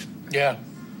again? Yeah.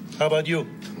 How about you?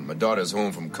 My daughter's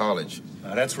home from college.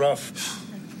 That's rough.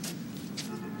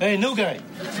 Hey, new guy.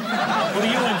 What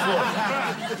are you in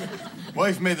for?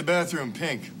 Wife made the bathroom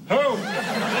pink. Who?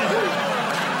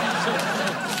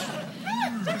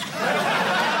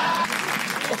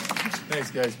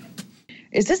 Thanks, guys.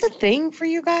 Is this a thing for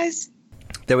you guys?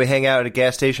 That we hang out at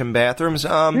gas station bathrooms?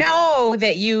 No,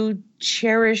 that you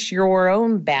cherish your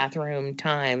own bathroom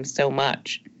time so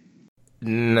much.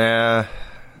 Nah.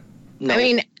 No. I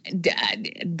mean,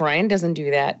 Brian doesn't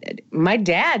do that. My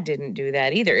dad didn't do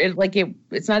that either.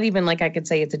 It's not even like I could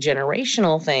say it's a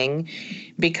generational thing,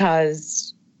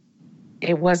 because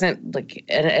it wasn't like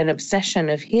an obsession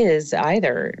of his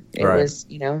either. It was,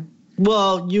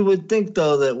 Well, you would think,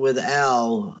 though, that with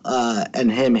Al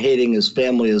and him hating his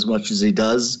family as much as he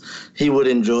does, he would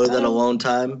enjoy that alone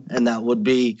time, and that would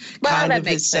be kind of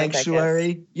his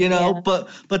sanctuary, Yeah.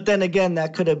 But then again,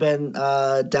 that could have been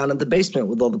down in the basement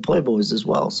with all the Playboys as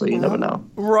well, so you never know.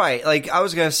 Right. Like, I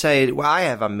was going to say, well, I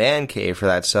have a man cave for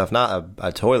that stuff, not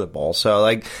a toilet bowl. So,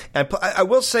 like, I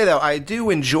will say, though, I do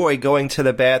enjoy going to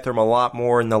the bathroom a lot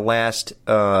more in the last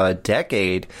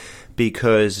decade,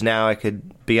 because now I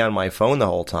could be on my phone the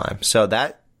whole time. So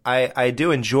that I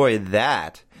do enjoy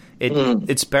that.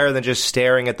 It's better than just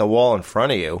staring at the wall in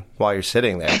front of you while you're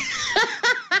sitting there.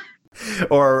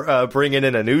 Or bringing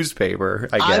in a newspaper,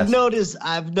 I guess.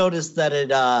 I've noticed that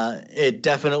it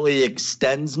definitely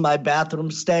extends my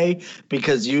bathroom stay,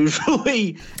 because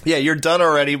usually... Yeah, you're done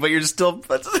already, but you're still...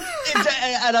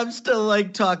 and I'm still,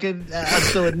 like, talking... I'm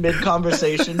still in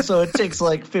mid-conversation, so it takes,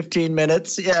 like, 15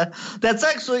 minutes. Yeah, that's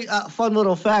actually a fun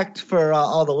little fact for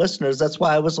all the listeners. That's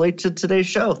why I was late to today's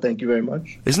show. Thank you very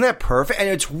much. Isn't that perfect? And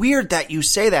it's weird that you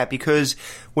say that, because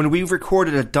when we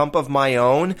recorded A Dump of My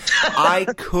Own, I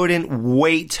couldn't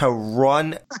wait to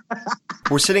run.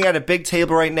 We're sitting at a big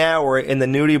table right now. We're in the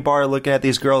nudie bar looking at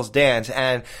these girls dance.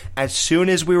 And as soon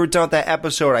as we were done with that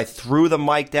episode, I threw the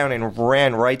mic down and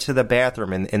ran right to the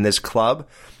bathroom in this club,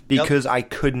 because I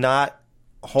could not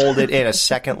hold it in a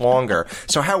second longer.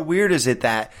 So how weird is it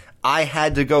that I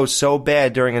had to go so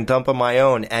bad during A Dump of My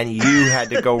Own, and you had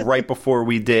to go right before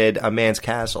we did A Man's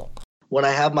Castle? When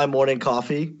I have my morning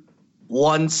coffee,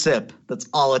 one sip. That's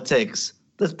all it takes.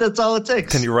 That's all it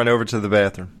takes. Can you run over to the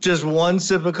bathroom? Just one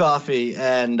sip of coffee,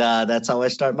 and that's how I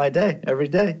start my day, every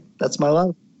day. That's my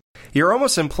life. You're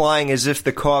almost implying as if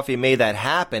the coffee made that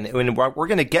happen. And we're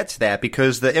going to get to that,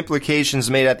 because the implications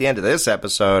made at the end of this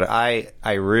episode, I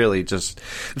really just...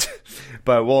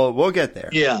 But we'll get there.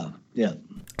 Yeah.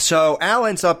 So Al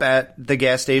ends up at the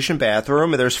gas station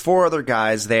bathroom. There's 4 other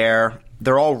guys there.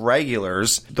 They're all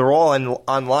regulars. They're all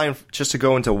online just to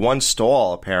go into one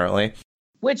stall, apparently.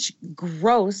 Which,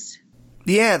 gross.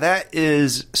 Yeah, that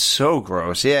is so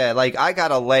gross. Yeah, like, I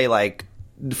gotta lay, like,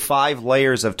 5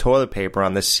 layers of toilet paper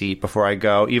on this seat before I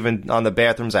go, even on the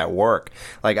bathrooms at work.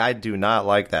 Like, I do not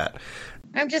like that.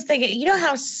 I'm just thinking, you know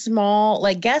how small,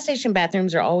 like, gas station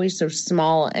bathrooms are always so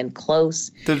small and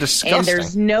close. They're disgusting. And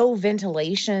there's no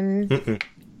ventilation. Mm-mm.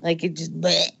 Like, it just,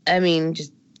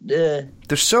 just...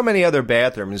 There's so many other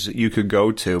bathrooms you could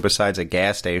go to besides a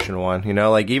gas station one,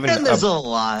 like even and there's a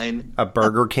line. A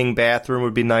Burger King bathroom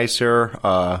would be nicer.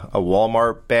 A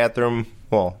Walmart bathroom,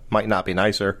 might not be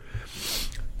nicer.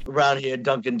 Around here,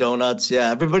 Dunkin' Donuts,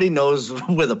 yeah, everybody knows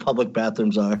where the public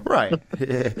bathrooms are. Right.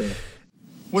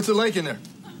 What's it like in there?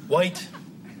 White,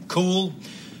 cool,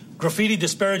 graffiti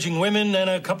disparaging women, and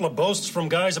a couple of boasts from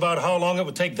guys about how long it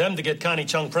would take them to get Connie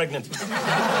Chung pregnant.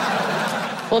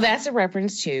 Well, that's a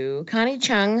reference to Connie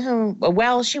Chung, who,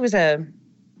 she was a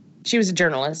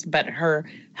journalist, but her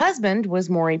husband was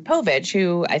Maury Povich,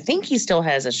 who I think he still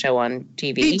has a show on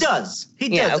TV. He does.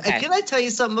 Yeah, okay. And can I tell you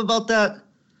something about that?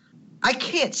 I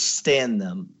can't stand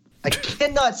them. I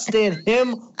cannot stand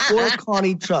him or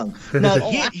Connie Chung. Now,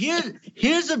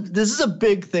 this is a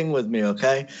big thing with me,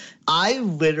 okay? I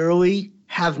literally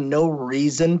have no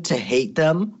reason to hate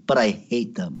them, but I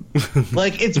hate them.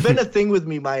 Like, it's been a thing with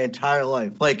me my entire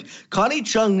life. Like, Connie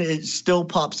Chung, it still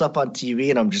pops up on TV,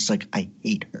 and I'm just like, I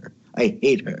hate her. I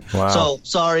hate her. Wow. So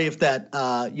sorry if that,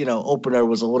 opener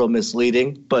was a little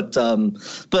misleading, but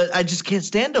I just can't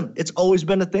stand them. It's always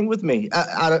been a thing with me.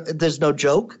 There's no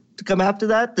joke to come after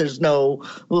that. There's no,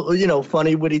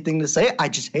 funny, witty thing to say. I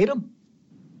just hate them.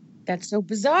 That's so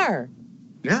bizarre.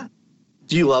 Yeah.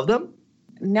 Do you love them?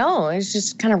 No, it's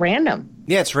just kind of random.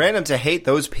 Yeah, it's random to hate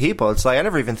those people. It's like, I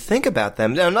never even think about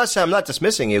them. I'm not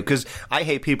dismissing you, because I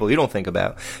hate people you don't think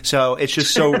about. So it's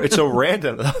just it's so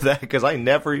random, because I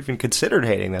never even considered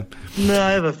hating them. No,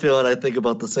 I have a feeling I think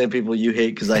about the same people you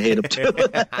hate, because I hate them too.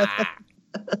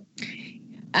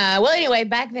 Well, anyway,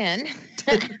 back then,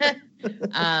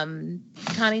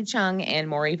 Connie Chung and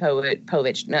Maury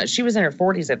Povich, no, she was in her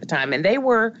 40s at the time, and they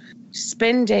were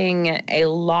spending a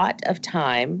lot of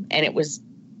time, and it was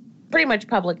pretty much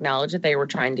public knowledge that they were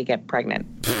trying to get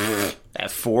pregnant. At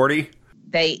 40?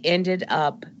 They ended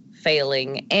up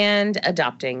failing and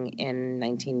adopting in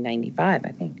 1995,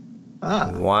 I think.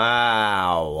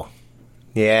 Wow.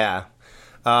 Yeah.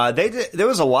 There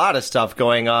was a lot of stuff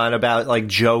going on about, like,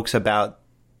 jokes about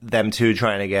them two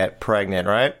trying to get pregnant,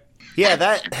 right? Yeah,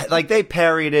 that, like, they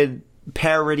parodied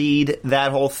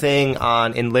that whole thing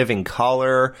on In Living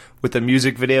Color with the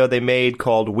music video they made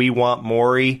called We Want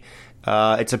Maury.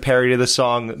 It's a parody of the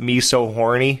song Me So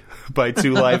Horny by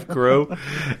Two Live Crew.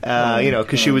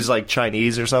 Because she was, like,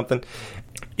 Chinese or something.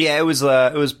 Yeah, it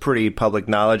was pretty public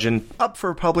knowledge and up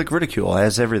for public ridicule,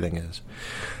 as everything is.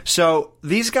 So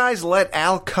these guys let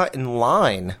Al cut in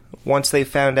line once they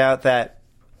found out that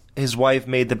his wife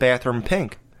made the bathroom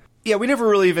pink. Yeah, we never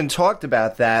really even talked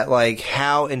about that, like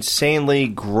how insanely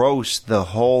gross the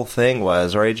whole thing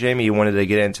was, right, Jamie? You wanted to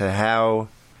get into how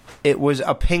it was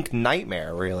a pink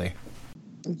nightmare, really.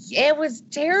 It was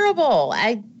terrible.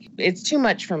 It's too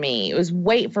much for me. It was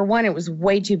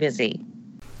way too busy.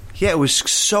 Yeah, it was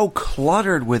so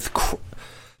cluttered with...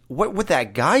 What would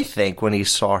that guy think when he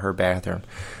saw her bathroom?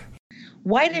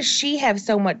 Why does she have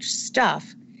so much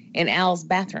stuff in Al's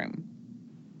bathroom?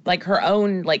 Like her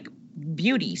own, like,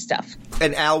 beauty stuff.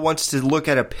 And Al wants to look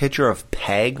at a picture of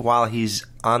Peg while he's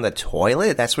on the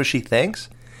toilet? That's what she thinks?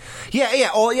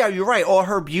 Yeah, you're right. All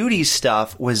her beauty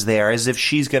stuff was there as if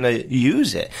she's going to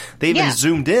use it. They even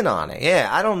zoomed in on it. Yeah,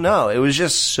 I don't know. It was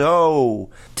just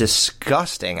so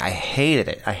disgusting. I hated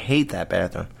it. I hate that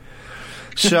bathroom.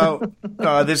 So,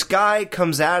 this guy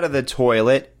comes out of the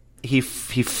toilet. He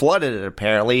flooded it,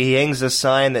 apparently. He hangs a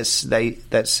sign that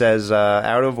says,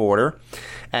 out of order.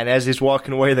 And as he's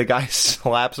walking away, the guy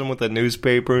slaps him with a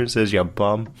newspaper and says, "You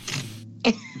bum."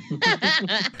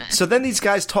 So then these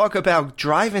guys talk about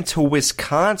driving to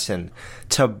Wisconsin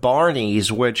to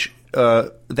Barney's, which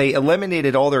they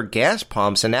eliminated all their gas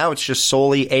pumps, and now it's just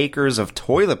solely acres of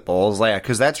toilet bowls. Like,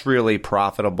 because that's really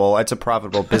profitable. That's a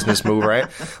profitable business move, right?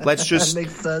 Let's just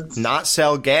not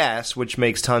sell gas, which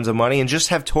makes tons of money, and just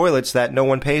have toilets that no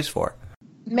one pays for.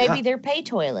 Maybe they're pay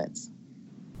toilets.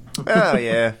 Oh,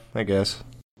 yeah, I guess.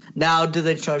 Now, do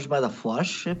they charge by the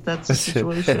flush if that's the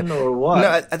situation, or what? No,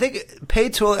 I think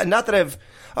paid toilet, not that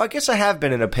I guess I have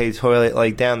been in a paid toilet,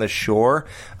 like, down the shore.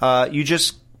 You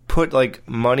just put, like,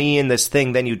 money in this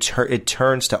thing, then it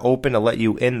turns to open to let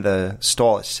you in the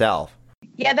stall itself.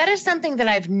 Yeah, that is something that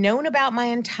I've known about my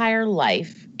entire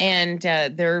life, and I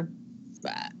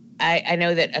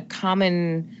know that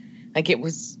it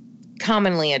was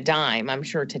commonly a dime. I'm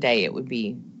sure today it would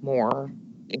be more,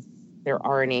 if there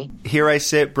are any. Here I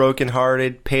sit,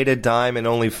 brokenhearted, paid a dime and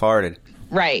only farted.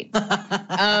 Right. Wait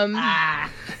a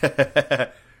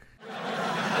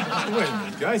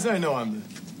minute, guys. I know I'm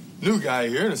the new guy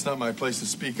here, and it's not my place to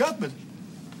speak up, but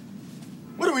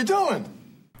what are we doing?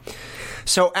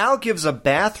 So Al gives a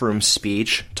bathroom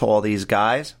speech to all these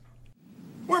guys.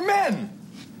 We're men.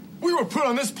 We were put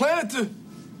on this planet to...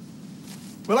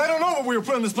 Well, I don't know what we were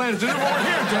put on this planet to do, but we're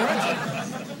here,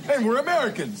 damn it. And we're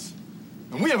Americans.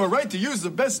 And we have a right to use the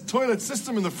best toilet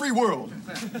system in the free world.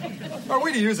 Are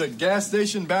we to use a gas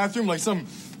station bathroom like some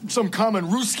common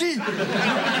Ruski?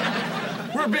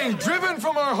 We're being driven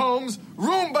from our homes,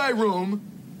 room by room,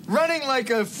 running like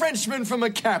a Frenchman from a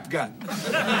cap gun.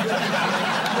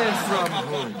 And from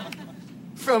whom?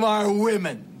 From our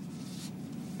women.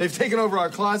 They've taken over our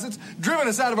closets, driven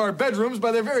us out of our bedrooms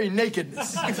by their very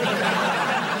nakedness.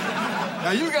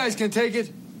 Now you guys can take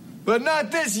it, but not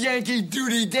this Yankee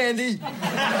duty dandy. Tonight,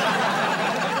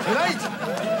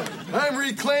 I'm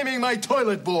reclaiming my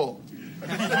toilet bowl.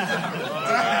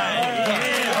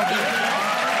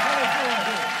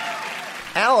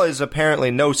 Al is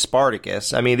apparently no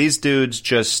Spartacus. I mean, these dudes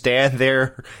just stand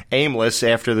there aimless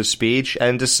after the speech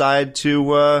and decide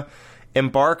to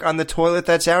embark on the toilet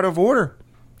that's out of order.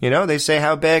 You know, they say,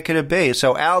 how bad could it be?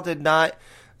 So Al did not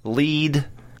lead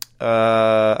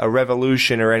a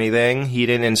revolution or anything. He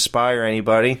didn't inspire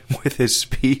anybody with his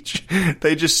speech.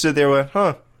 They just stood there and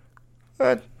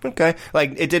went, okay.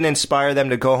 Like, it didn't inspire them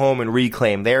to go home and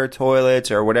reclaim their toilets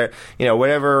or whatever. You know,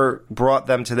 whatever brought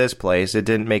them to this place, it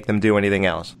didn't make them do anything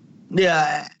else.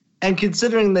 Yeah, and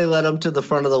considering they led him to the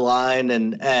front of the line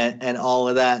and all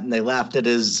of that, and they laughed at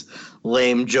his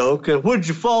lame joke, would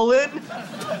you fall in?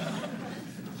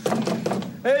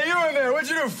 Hey, you in there, what'd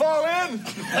you do, fall in?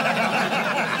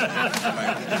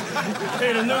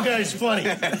 Hey, the new guy's funny.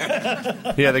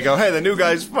 Yeah, they go, hey, the new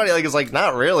guy's funny. Like, it's like,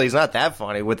 not really, he's not that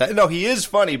funny with that. No, he is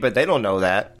funny, but they don't know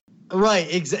that. Right,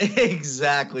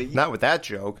 exactly. Not with that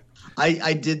joke.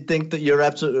 I did think that you're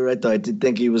absolutely right, though. I did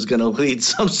think he was going to lead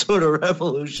some sort of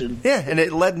revolution. Yeah, and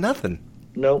it led nothing.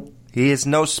 Nope. He is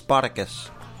no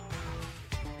Spartacus.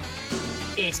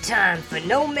 It's time for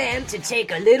No Man to take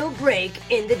a little break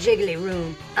in the Jiggly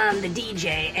Room. I'm the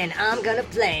DJ, and I'm gonna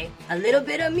play a little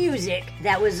bit of music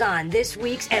that was on this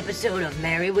week's episode of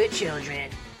Married with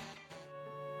Children.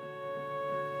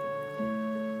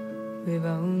 We've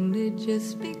only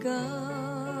just begun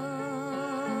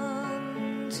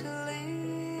to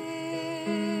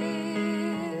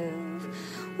live.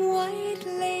 White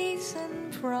lace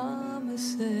and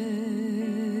promises,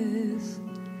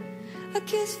 a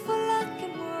kiss for luck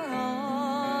and we're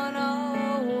on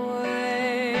our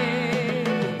way.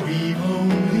 We've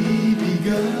only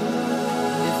begun.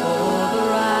 Before the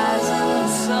rising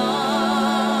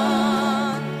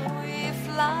sun we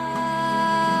fly.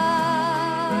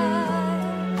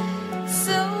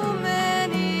 So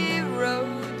many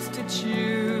roads to choose.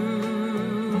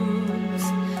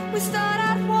 We start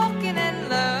out walking and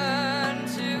learn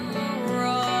to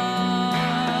run.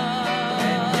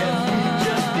 And yes, we've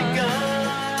just begun.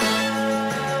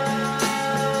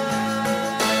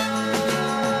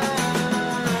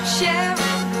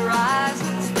 Sharing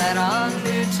horizons that are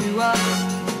new to us.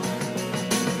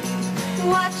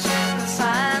 Watching the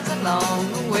signs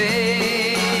along the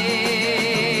way.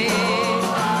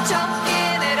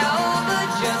 Talking it over,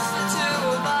 just the two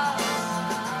of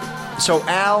us. So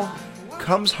Al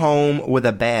comes home with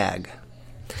a bag.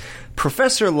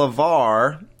 Professor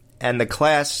LeVar and the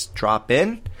class drop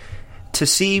in to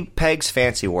see Peg's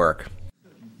fancy work.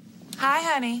 Hi,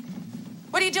 honey.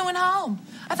 What are you doing home?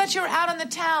 I thought you were out in the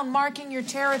town marking your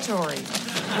territory.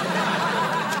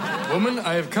 Woman,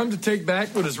 I have come to take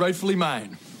back what is rightfully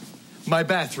mine. My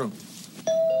bathroom.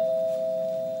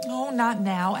 Oh, not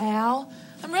now, Al.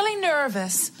 I'm really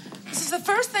nervous. This is the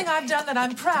first thing I've done that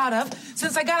I'm proud of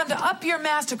since I got him to up your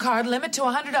MasterCard limit to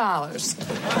 $100.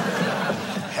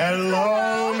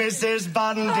 Hello, Mrs.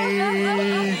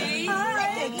 Bundy.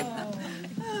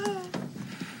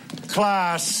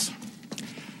 Class,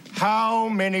 how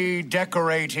many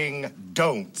decorating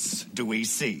don'ts do we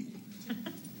see?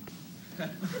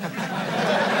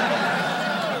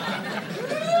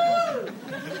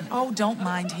 Oh, don't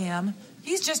mind him.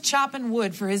 He's just chopping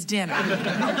wood for his dinner.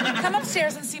 Come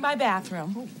upstairs and see my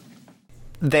bathroom.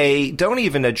 They don't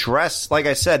even address, like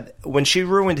I said, when she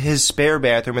ruined his spare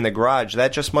bathroom in the garage,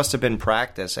 that just must have been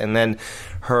practice. And then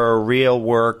her real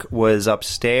work was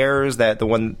upstairs, that the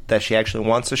one that she actually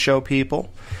wants to show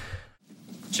people.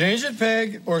 Change it,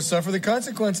 Peg, or suffer the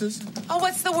consequences. Oh,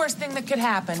 what's the worst thing that could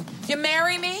happen? You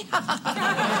marry me?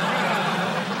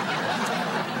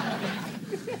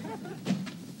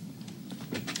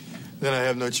 Then I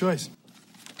have no choice.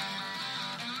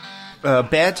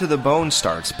 Bad to the Bone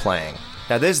starts playing.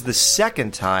 Now, this is the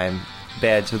second time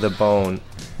Bad to the Bone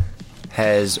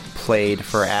has played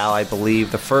for Al, I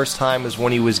believe. The first time was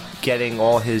when he was getting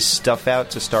all his stuff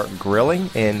out to start grilling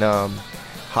in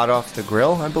Hot Off the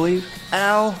Grill, I believe.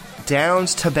 Al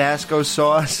downs Tabasco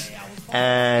sauce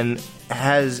and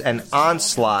has an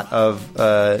onslaught of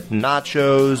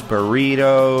nachos,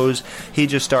 burritos. He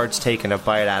just starts taking a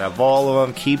bite out of all of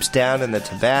them, keeps down in the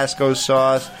Tabasco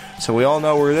sauce. So we all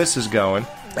know where this is going.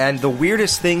 And the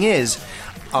weirdest thing is,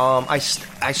 I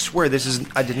swear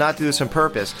I did not do this on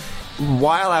purpose.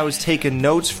 While I was taking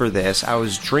notes for this, I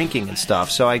was drinking and stuff.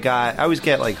 So I always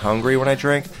get like hungry when I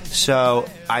drink. So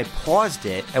I paused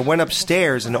it and went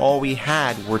upstairs, and all we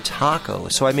had were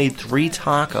tacos. So I made 3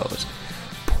 tacos,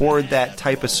 poured that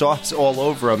type of sauce all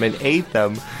over them, and ate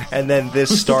them. And then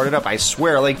this started up. I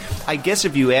swear, I guess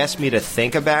if you asked me to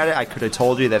think about it, I could have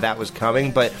told you that was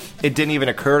coming, but it didn't even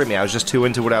occur to me. I was just too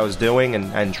into what I was doing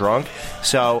and drunk.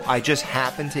 So I just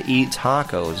happened to eat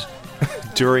tacos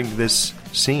during this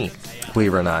scene,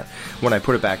 believe it or not, when I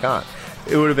put it back on.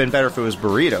 It would have been better if it was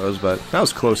burritos, but that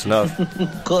was close enough.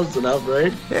 Close enough,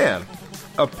 right? Yeah.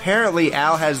 Apparently,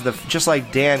 Al has just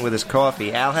like Dan with his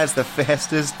coffee, Al has the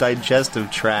fastest digestive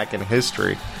tract in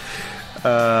history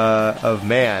of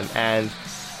man. And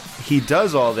he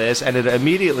does all this, and it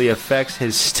immediately affects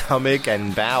his stomach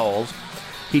and bowels.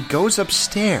 He goes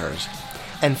upstairs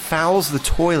and fouls the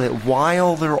toilet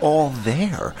while they're all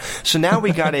there. So now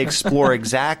we got to explore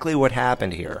exactly what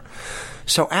happened here.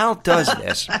 So Al does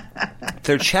this.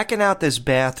 They're checking out this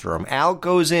bathroom. Al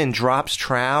goes in, drops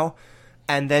trow,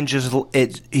 and then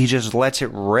he just lets it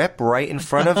rip right in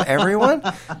front of everyone.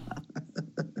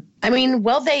 I mean,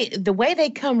 well, the way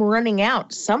they come running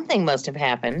out, something must have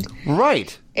happened.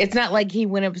 Right. It's not like he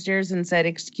went upstairs and said,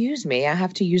 "Excuse me, I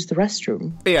have to use the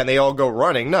restroom." Yeah, and they all go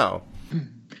running. No.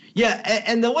 Yeah,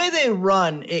 and the way they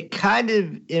run, it kind of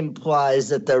implies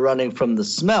that they're running from the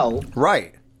smell.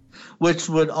 Right. which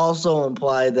would also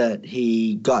imply that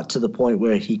he got to the point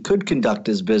where he could conduct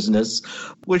his business,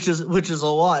 which is a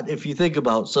lot if you think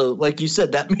about. So, like you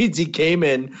said, that means he came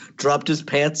in, dropped his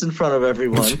pants in front of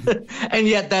everyone, and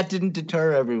yet that didn't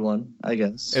deter everyone, I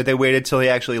guess. They waited till he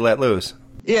actually let loose.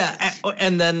 Yeah,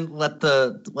 and then let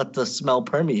the smell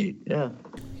permeate. Yeah.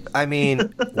 I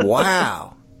mean,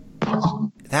 wow.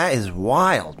 That is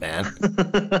wild,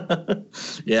 man.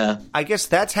 Yeah. I guess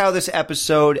that's how this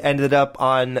episode ended up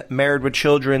on Married with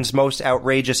Children's Most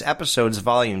Outrageous Episodes,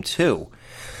 Volume 2.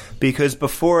 Because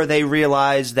before they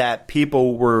realized that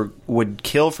people would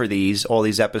kill for all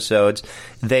these episodes,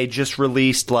 they just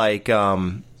released, like,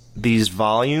 these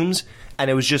volumes, and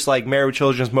it was just like Married with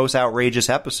Children's Most Outrageous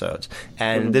Episodes.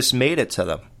 And this made it to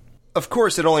them. Of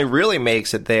course, it only really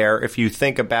makes it there if you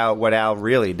think about what Al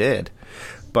really did.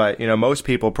 But, most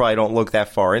people probably don't look that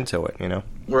far into it,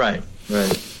 Right.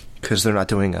 Because they're not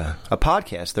doing a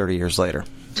podcast 30 years later.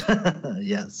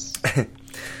 Yes.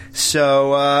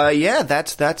 So,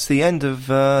 that's the end of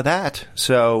that.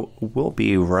 So, we'll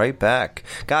be right back.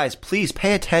 Guys, please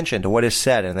pay attention to what is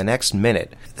said in the next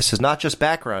minute. This is not just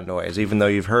background noise, even though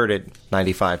you've heard it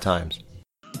 95 times.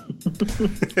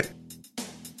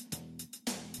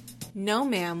 No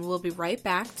Ma'am will be right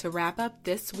back to wrap up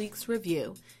this week's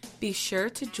review. Be sure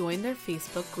to join their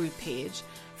Facebook group page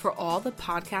for all the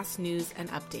podcast news and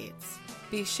updates.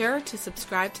 Be sure to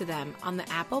subscribe to them on the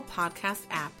Apple Podcast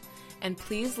app, and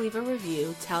please leave a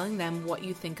review telling them what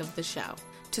you think of the show.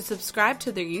 To subscribe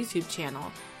to their YouTube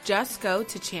channel, just go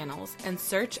to channels and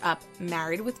search up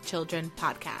Married with Children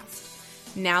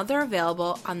podcast. Now they're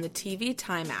available on the TV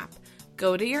Time app.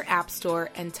 Go to your app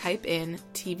store and type in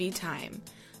TV Time.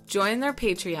 Join their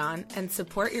Patreon and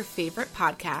support your favorite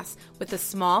podcast with a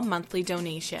small monthly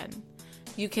donation.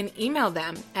 You can email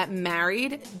them at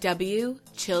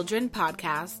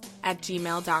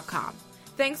marriedwchildrenpodcast@gmail.com.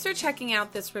 Thanks for checking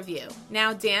out this review.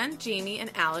 Now Dan, Jamie, and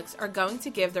Alex are going to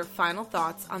give their final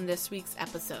thoughts on this week's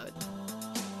episode.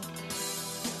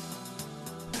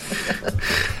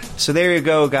 So there you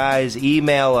go, guys.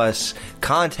 Email us,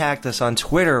 contact us on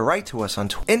Twitter, write to us on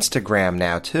Instagram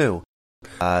now, too.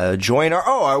 Join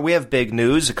we have big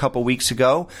news. A couple weeks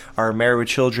ago, our Married with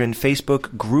Children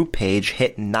Facebook group page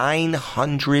hit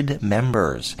 900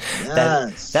 members.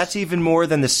 Yes. That's even more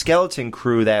than the Skeleton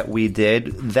Crew that we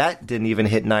did. That didn't even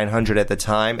hit 900 at the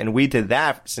time, and we did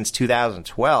that since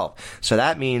 2012. So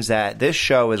that means that this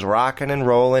show is rocking and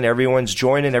rolling. Everyone's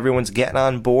joining. Everyone's getting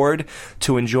on board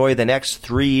to enjoy the next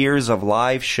 3 years of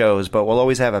live shows. But we'll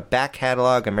always have a back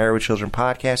catalog, a Married with Children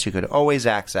podcast you could always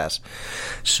access.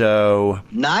 So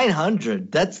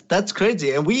 900. That's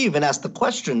crazy. And we even asked the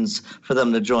questions for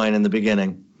them to join in the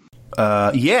beginning.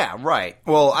 Yeah, right.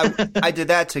 Well, I did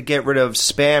that to get rid of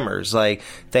spammers. Like,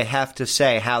 they have to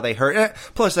say how they heard.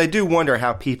 Plus, I do wonder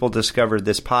how people discovered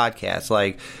this podcast.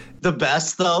 Like, the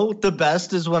best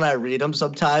is when I read them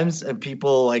sometimes and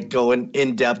people like go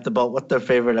in depth about what their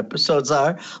favorite episodes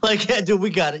are. Like, yeah, dude, we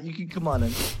got it. You can come on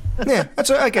in. Yeah,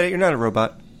 I get it. You're not a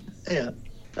robot. Yeah.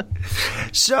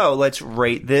 So let's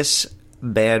rate this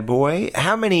bad boy.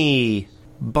 How many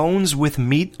bones with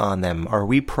meat on them are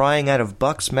we prying out of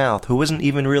Buck's mouth, who wasn't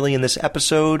even really in this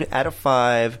episode, out of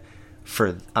 5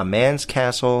 for A Man's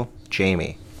Castle,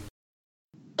 Jamie?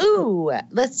 Ooh,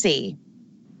 let's see.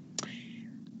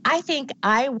 I think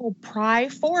I will pry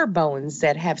 4 bones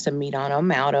that have some meat on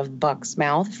them out of Buck's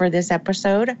mouth for this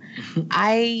episode.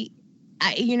 I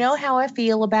you know how I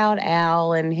feel about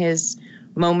Al and his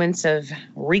moments of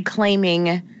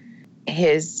reclaiming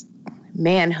his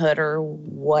manhood or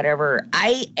whatever.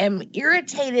 I am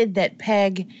irritated that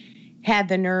Peg had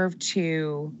the nerve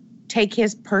to take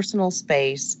his personal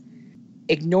space,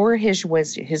 ignore his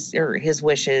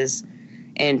wishes,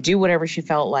 and do whatever she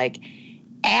felt like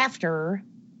after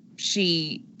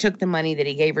she took the money that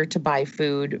he gave her to buy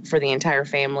food for the entire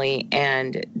family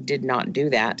and did not do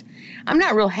that. I'm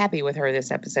not real happy with her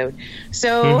this episode.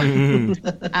 So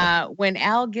when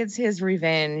Al gets his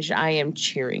revenge, I am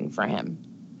cheering for him.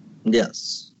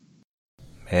 Yes.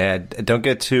 Yeah, don't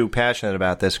get too passionate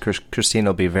about this. Christine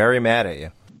will be very mad at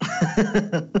you.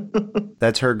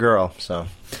 That's her girl, so.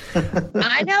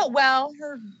 I know. Well,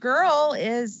 her girl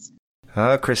is...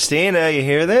 Christina, you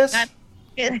hear this?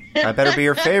 I better be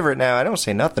your favorite now. I don't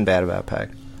say nothing bad about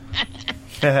Peg.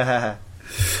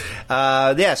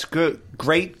 Yes, good,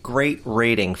 great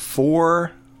rating.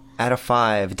 4 out of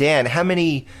 5. Dan, how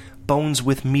many bones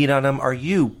with meat on them are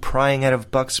you prying out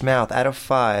of Buck's mouth out of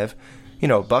 5? You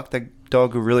know, Buck, the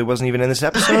dog who really wasn't even in this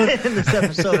episode. In this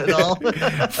episode at all.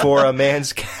 For A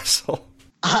Man's Castle.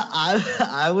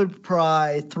 I would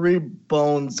pry 3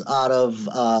 bones out of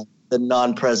the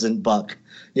non-present Buck.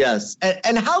 Yes.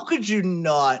 And how could you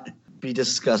not be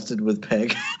disgusted with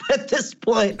Peg at this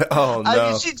point? Oh, no. I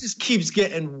mean, she just keeps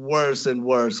getting worse and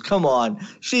worse. Come on.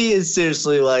 She is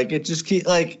seriously like, it just keeps,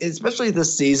 like, especially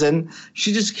this season,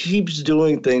 she just keeps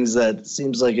doing things that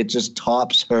seems like it just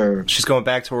tops her. She's going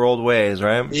back to her old ways,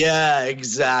 right? Yeah,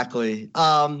 exactly.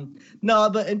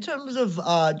 No, but in terms of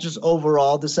just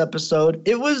overall this episode,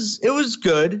 it was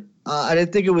good. I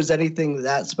didn't think it was anything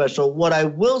that special. What I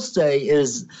will say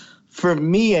is, for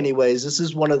me anyways, this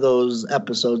is one of those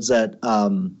episodes that I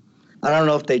don't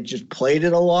know if they just played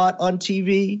it a lot on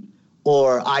TV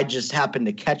or I just happened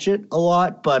to catch it a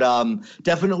lot, but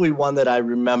definitely one that I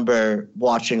remember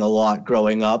watching a lot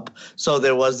growing up. So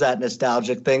there was that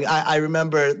nostalgic thing. I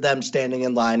remember them standing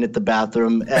in line at the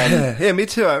bathroom. And yeah, me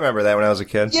too. I remember that when I was a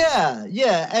kid.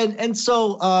 Yeah. And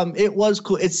so it was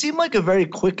cool. It seemed like a very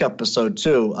quick episode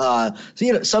too. So,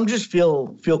 you know, some just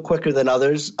feel quicker than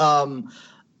others.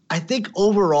 I think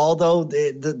overall, though,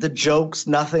 the jokes,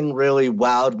 nothing really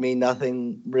wowed me.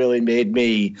 Nothing really made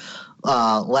me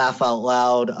laugh out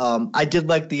loud. I did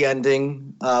like the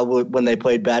ending when they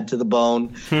played Bad to the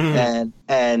Bone. And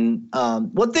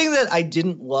one thing that I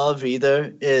didn't love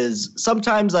either is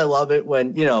sometimes I love it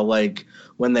when, you know, like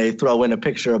when they throw in a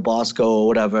picture of Bosco or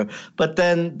whatever. But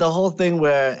then the whole thing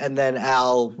and then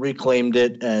Al reclaimed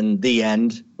it and the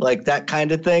end, like that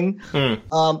kind of thing.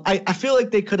 I feel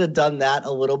like they could have done that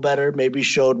a little better, maybe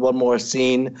showed one more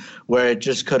scene where it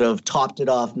just could have topped it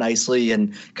off nicely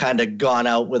and kind of gone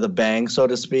out with a bang, so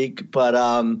to speak. But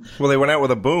well, they went out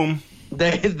with a boom.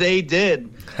 They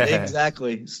did.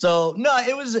 Exactly. So no,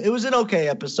 it was an okay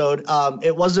episode.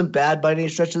 It wasn't bad by any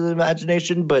stretch of the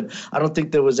imagination, but I don't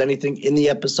think there was anything in the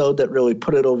episode that really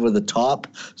put it over the top.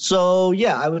 So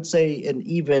yeah, I would say an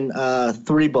even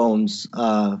 3 bones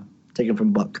taken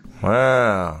from Buck.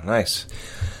 Wow, nice.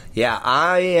 Yeah,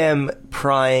 I am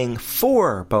prying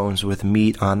 4 bones with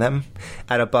meat on them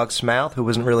out of Buck's mouth, who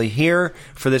wasn't really here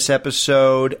for this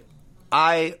episode.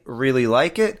 I really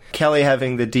like it. Kelly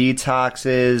having the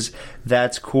detoxes,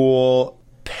 that's cool.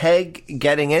 Peg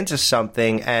getting into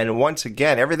something, and once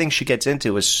again, everything she gets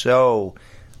into is so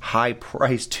high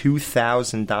priced,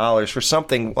 $2,000 for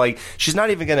something like she's not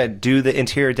even going to do the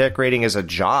interior decorating as a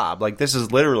job. Like, this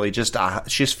is literally just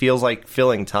she just feels like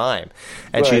filling time,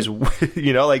 and right. She's,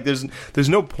 you know, like there's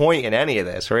no point in any of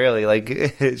this really. Like,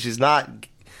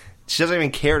 she doesn't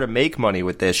even care to make money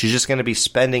with this. She's just going to be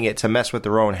spending it to mess with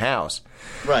her own house.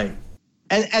 Right.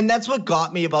 And that's what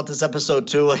got me about this episode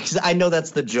too. Like, I know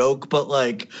that's the joke, but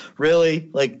like, really,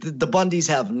 like the Bundys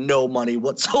have no money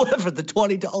whatsoever. The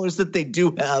 $20 that they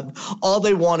do have, all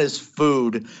they want is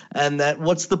food. And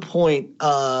what's the point?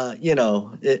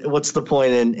 What's the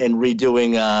point in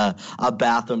redoing a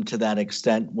bathroom to that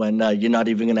extent when you're not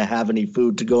even going to have any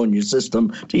food to go in your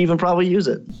system to even probably use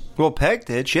it? Well, Peg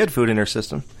did. She had food in her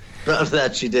system.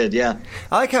 That she did, yeah.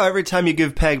 I like how every time you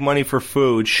give Peg money for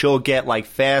food, she'll get like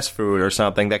fast food or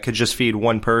something that could just feed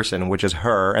one person, which is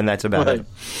her, and that's about it.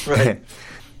 Right.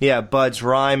 Yeah, Bud's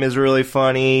rhyme is really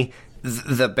funny.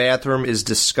 The bathroom is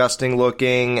disgusting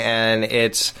looking, and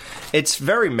it's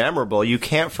very memorable. You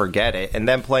can't forget it. And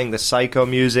then playing the Psycho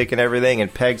music and everything,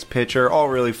 and Peg's picture, all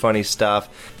really funny stuff.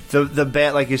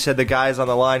 The like you said, the guys on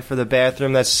the line for the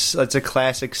bathroom, that's a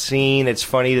classic scene. It's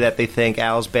funny that they think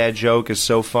Al's bad joke is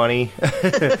so funny.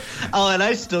 Oh, and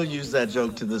I still use that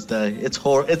joke to this day. It's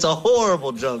a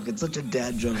horrible joke. It's such a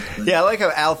dad joke. Yeah, I like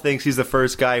how Al thinks he's the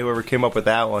first guy who ever came up with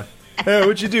that one. Hey,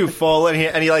 what'd you do, Fool?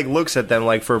 And he like looks at them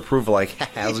like for approval, like,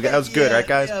 that was good, right,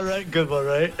 guys? Yeah, right. Good one,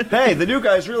 right? Hey, the new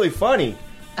guy's really funny.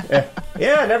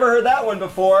 Yeah, never heard that one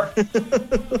before.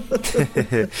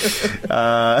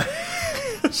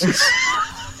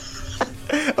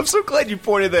 I'm so glad you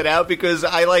pointed that out, because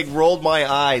I like rolled my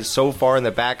eyes so far in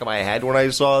the back of my head when I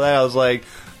saw that. I was like,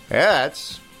 yeah,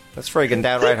 that's freaking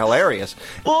downright hilarious.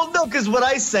 Well, no, because when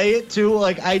I say it too,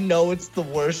 like, I know it's the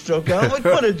worst joke. I'm like,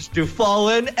 what did you fall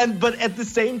in? But at the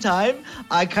same time,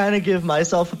 I kind of give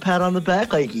myself a pat on the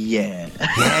back, like, yeah.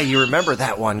 Yeah, you remember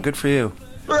that one. Good for you.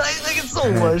 Right? Like, it's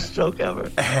the worst joke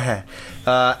ever.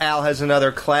 Al has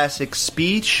another classic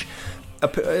speech.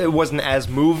 It wasn't as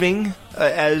moving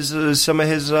as some of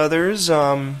his others,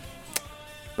 but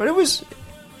it was...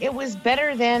 It was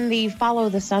better than the Follow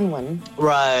the Sun one.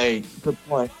 Right. Good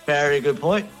point. Very good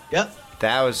point. Yep.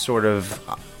 That was sort of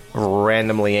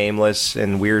randomly aimless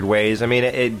in weird ways. I mean,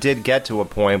 it did get to a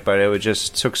point, but it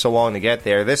just took so long to get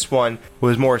there. This one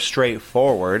was more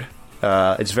straightforward.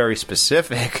 It's very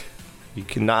specific.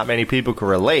 Not many people can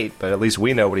relate, but at least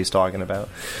we know what he's talking about.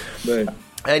 Right.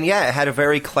 And yeah, it had a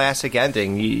very classic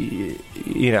ending.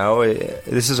 You know,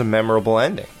 this is a memorable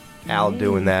ending. Al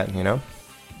doing that, you know?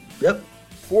 Yep.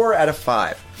 4 out of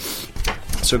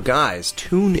 5. So, guys,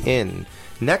 tune in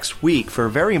next week for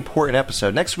a very important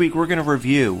episode. Next week, we're going to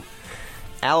review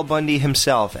Al Bundy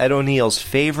himself, Ed O'Neill's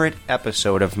favorite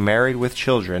episode of Married with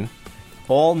Children,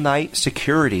 All Night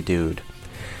Security Dude.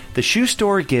 The shoe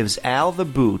store gives Al the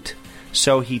boot,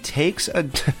 so he takes a...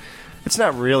 It's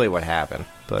not really what happened,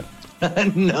 but...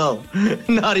 No,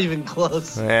 not even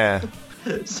close. Yeah.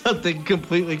 Something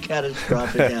completely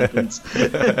catastrophic happens.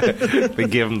 We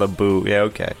give him the boot. Yeah,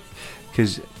 okay.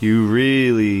 Because you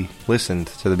really listened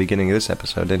to the beginning of this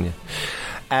episode, didn't you?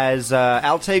 As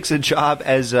Al takes a job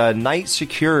as night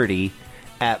security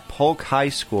at Polk High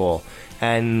School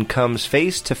and comes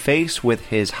face to face with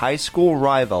his high school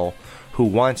rival who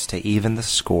wants to even the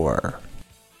score.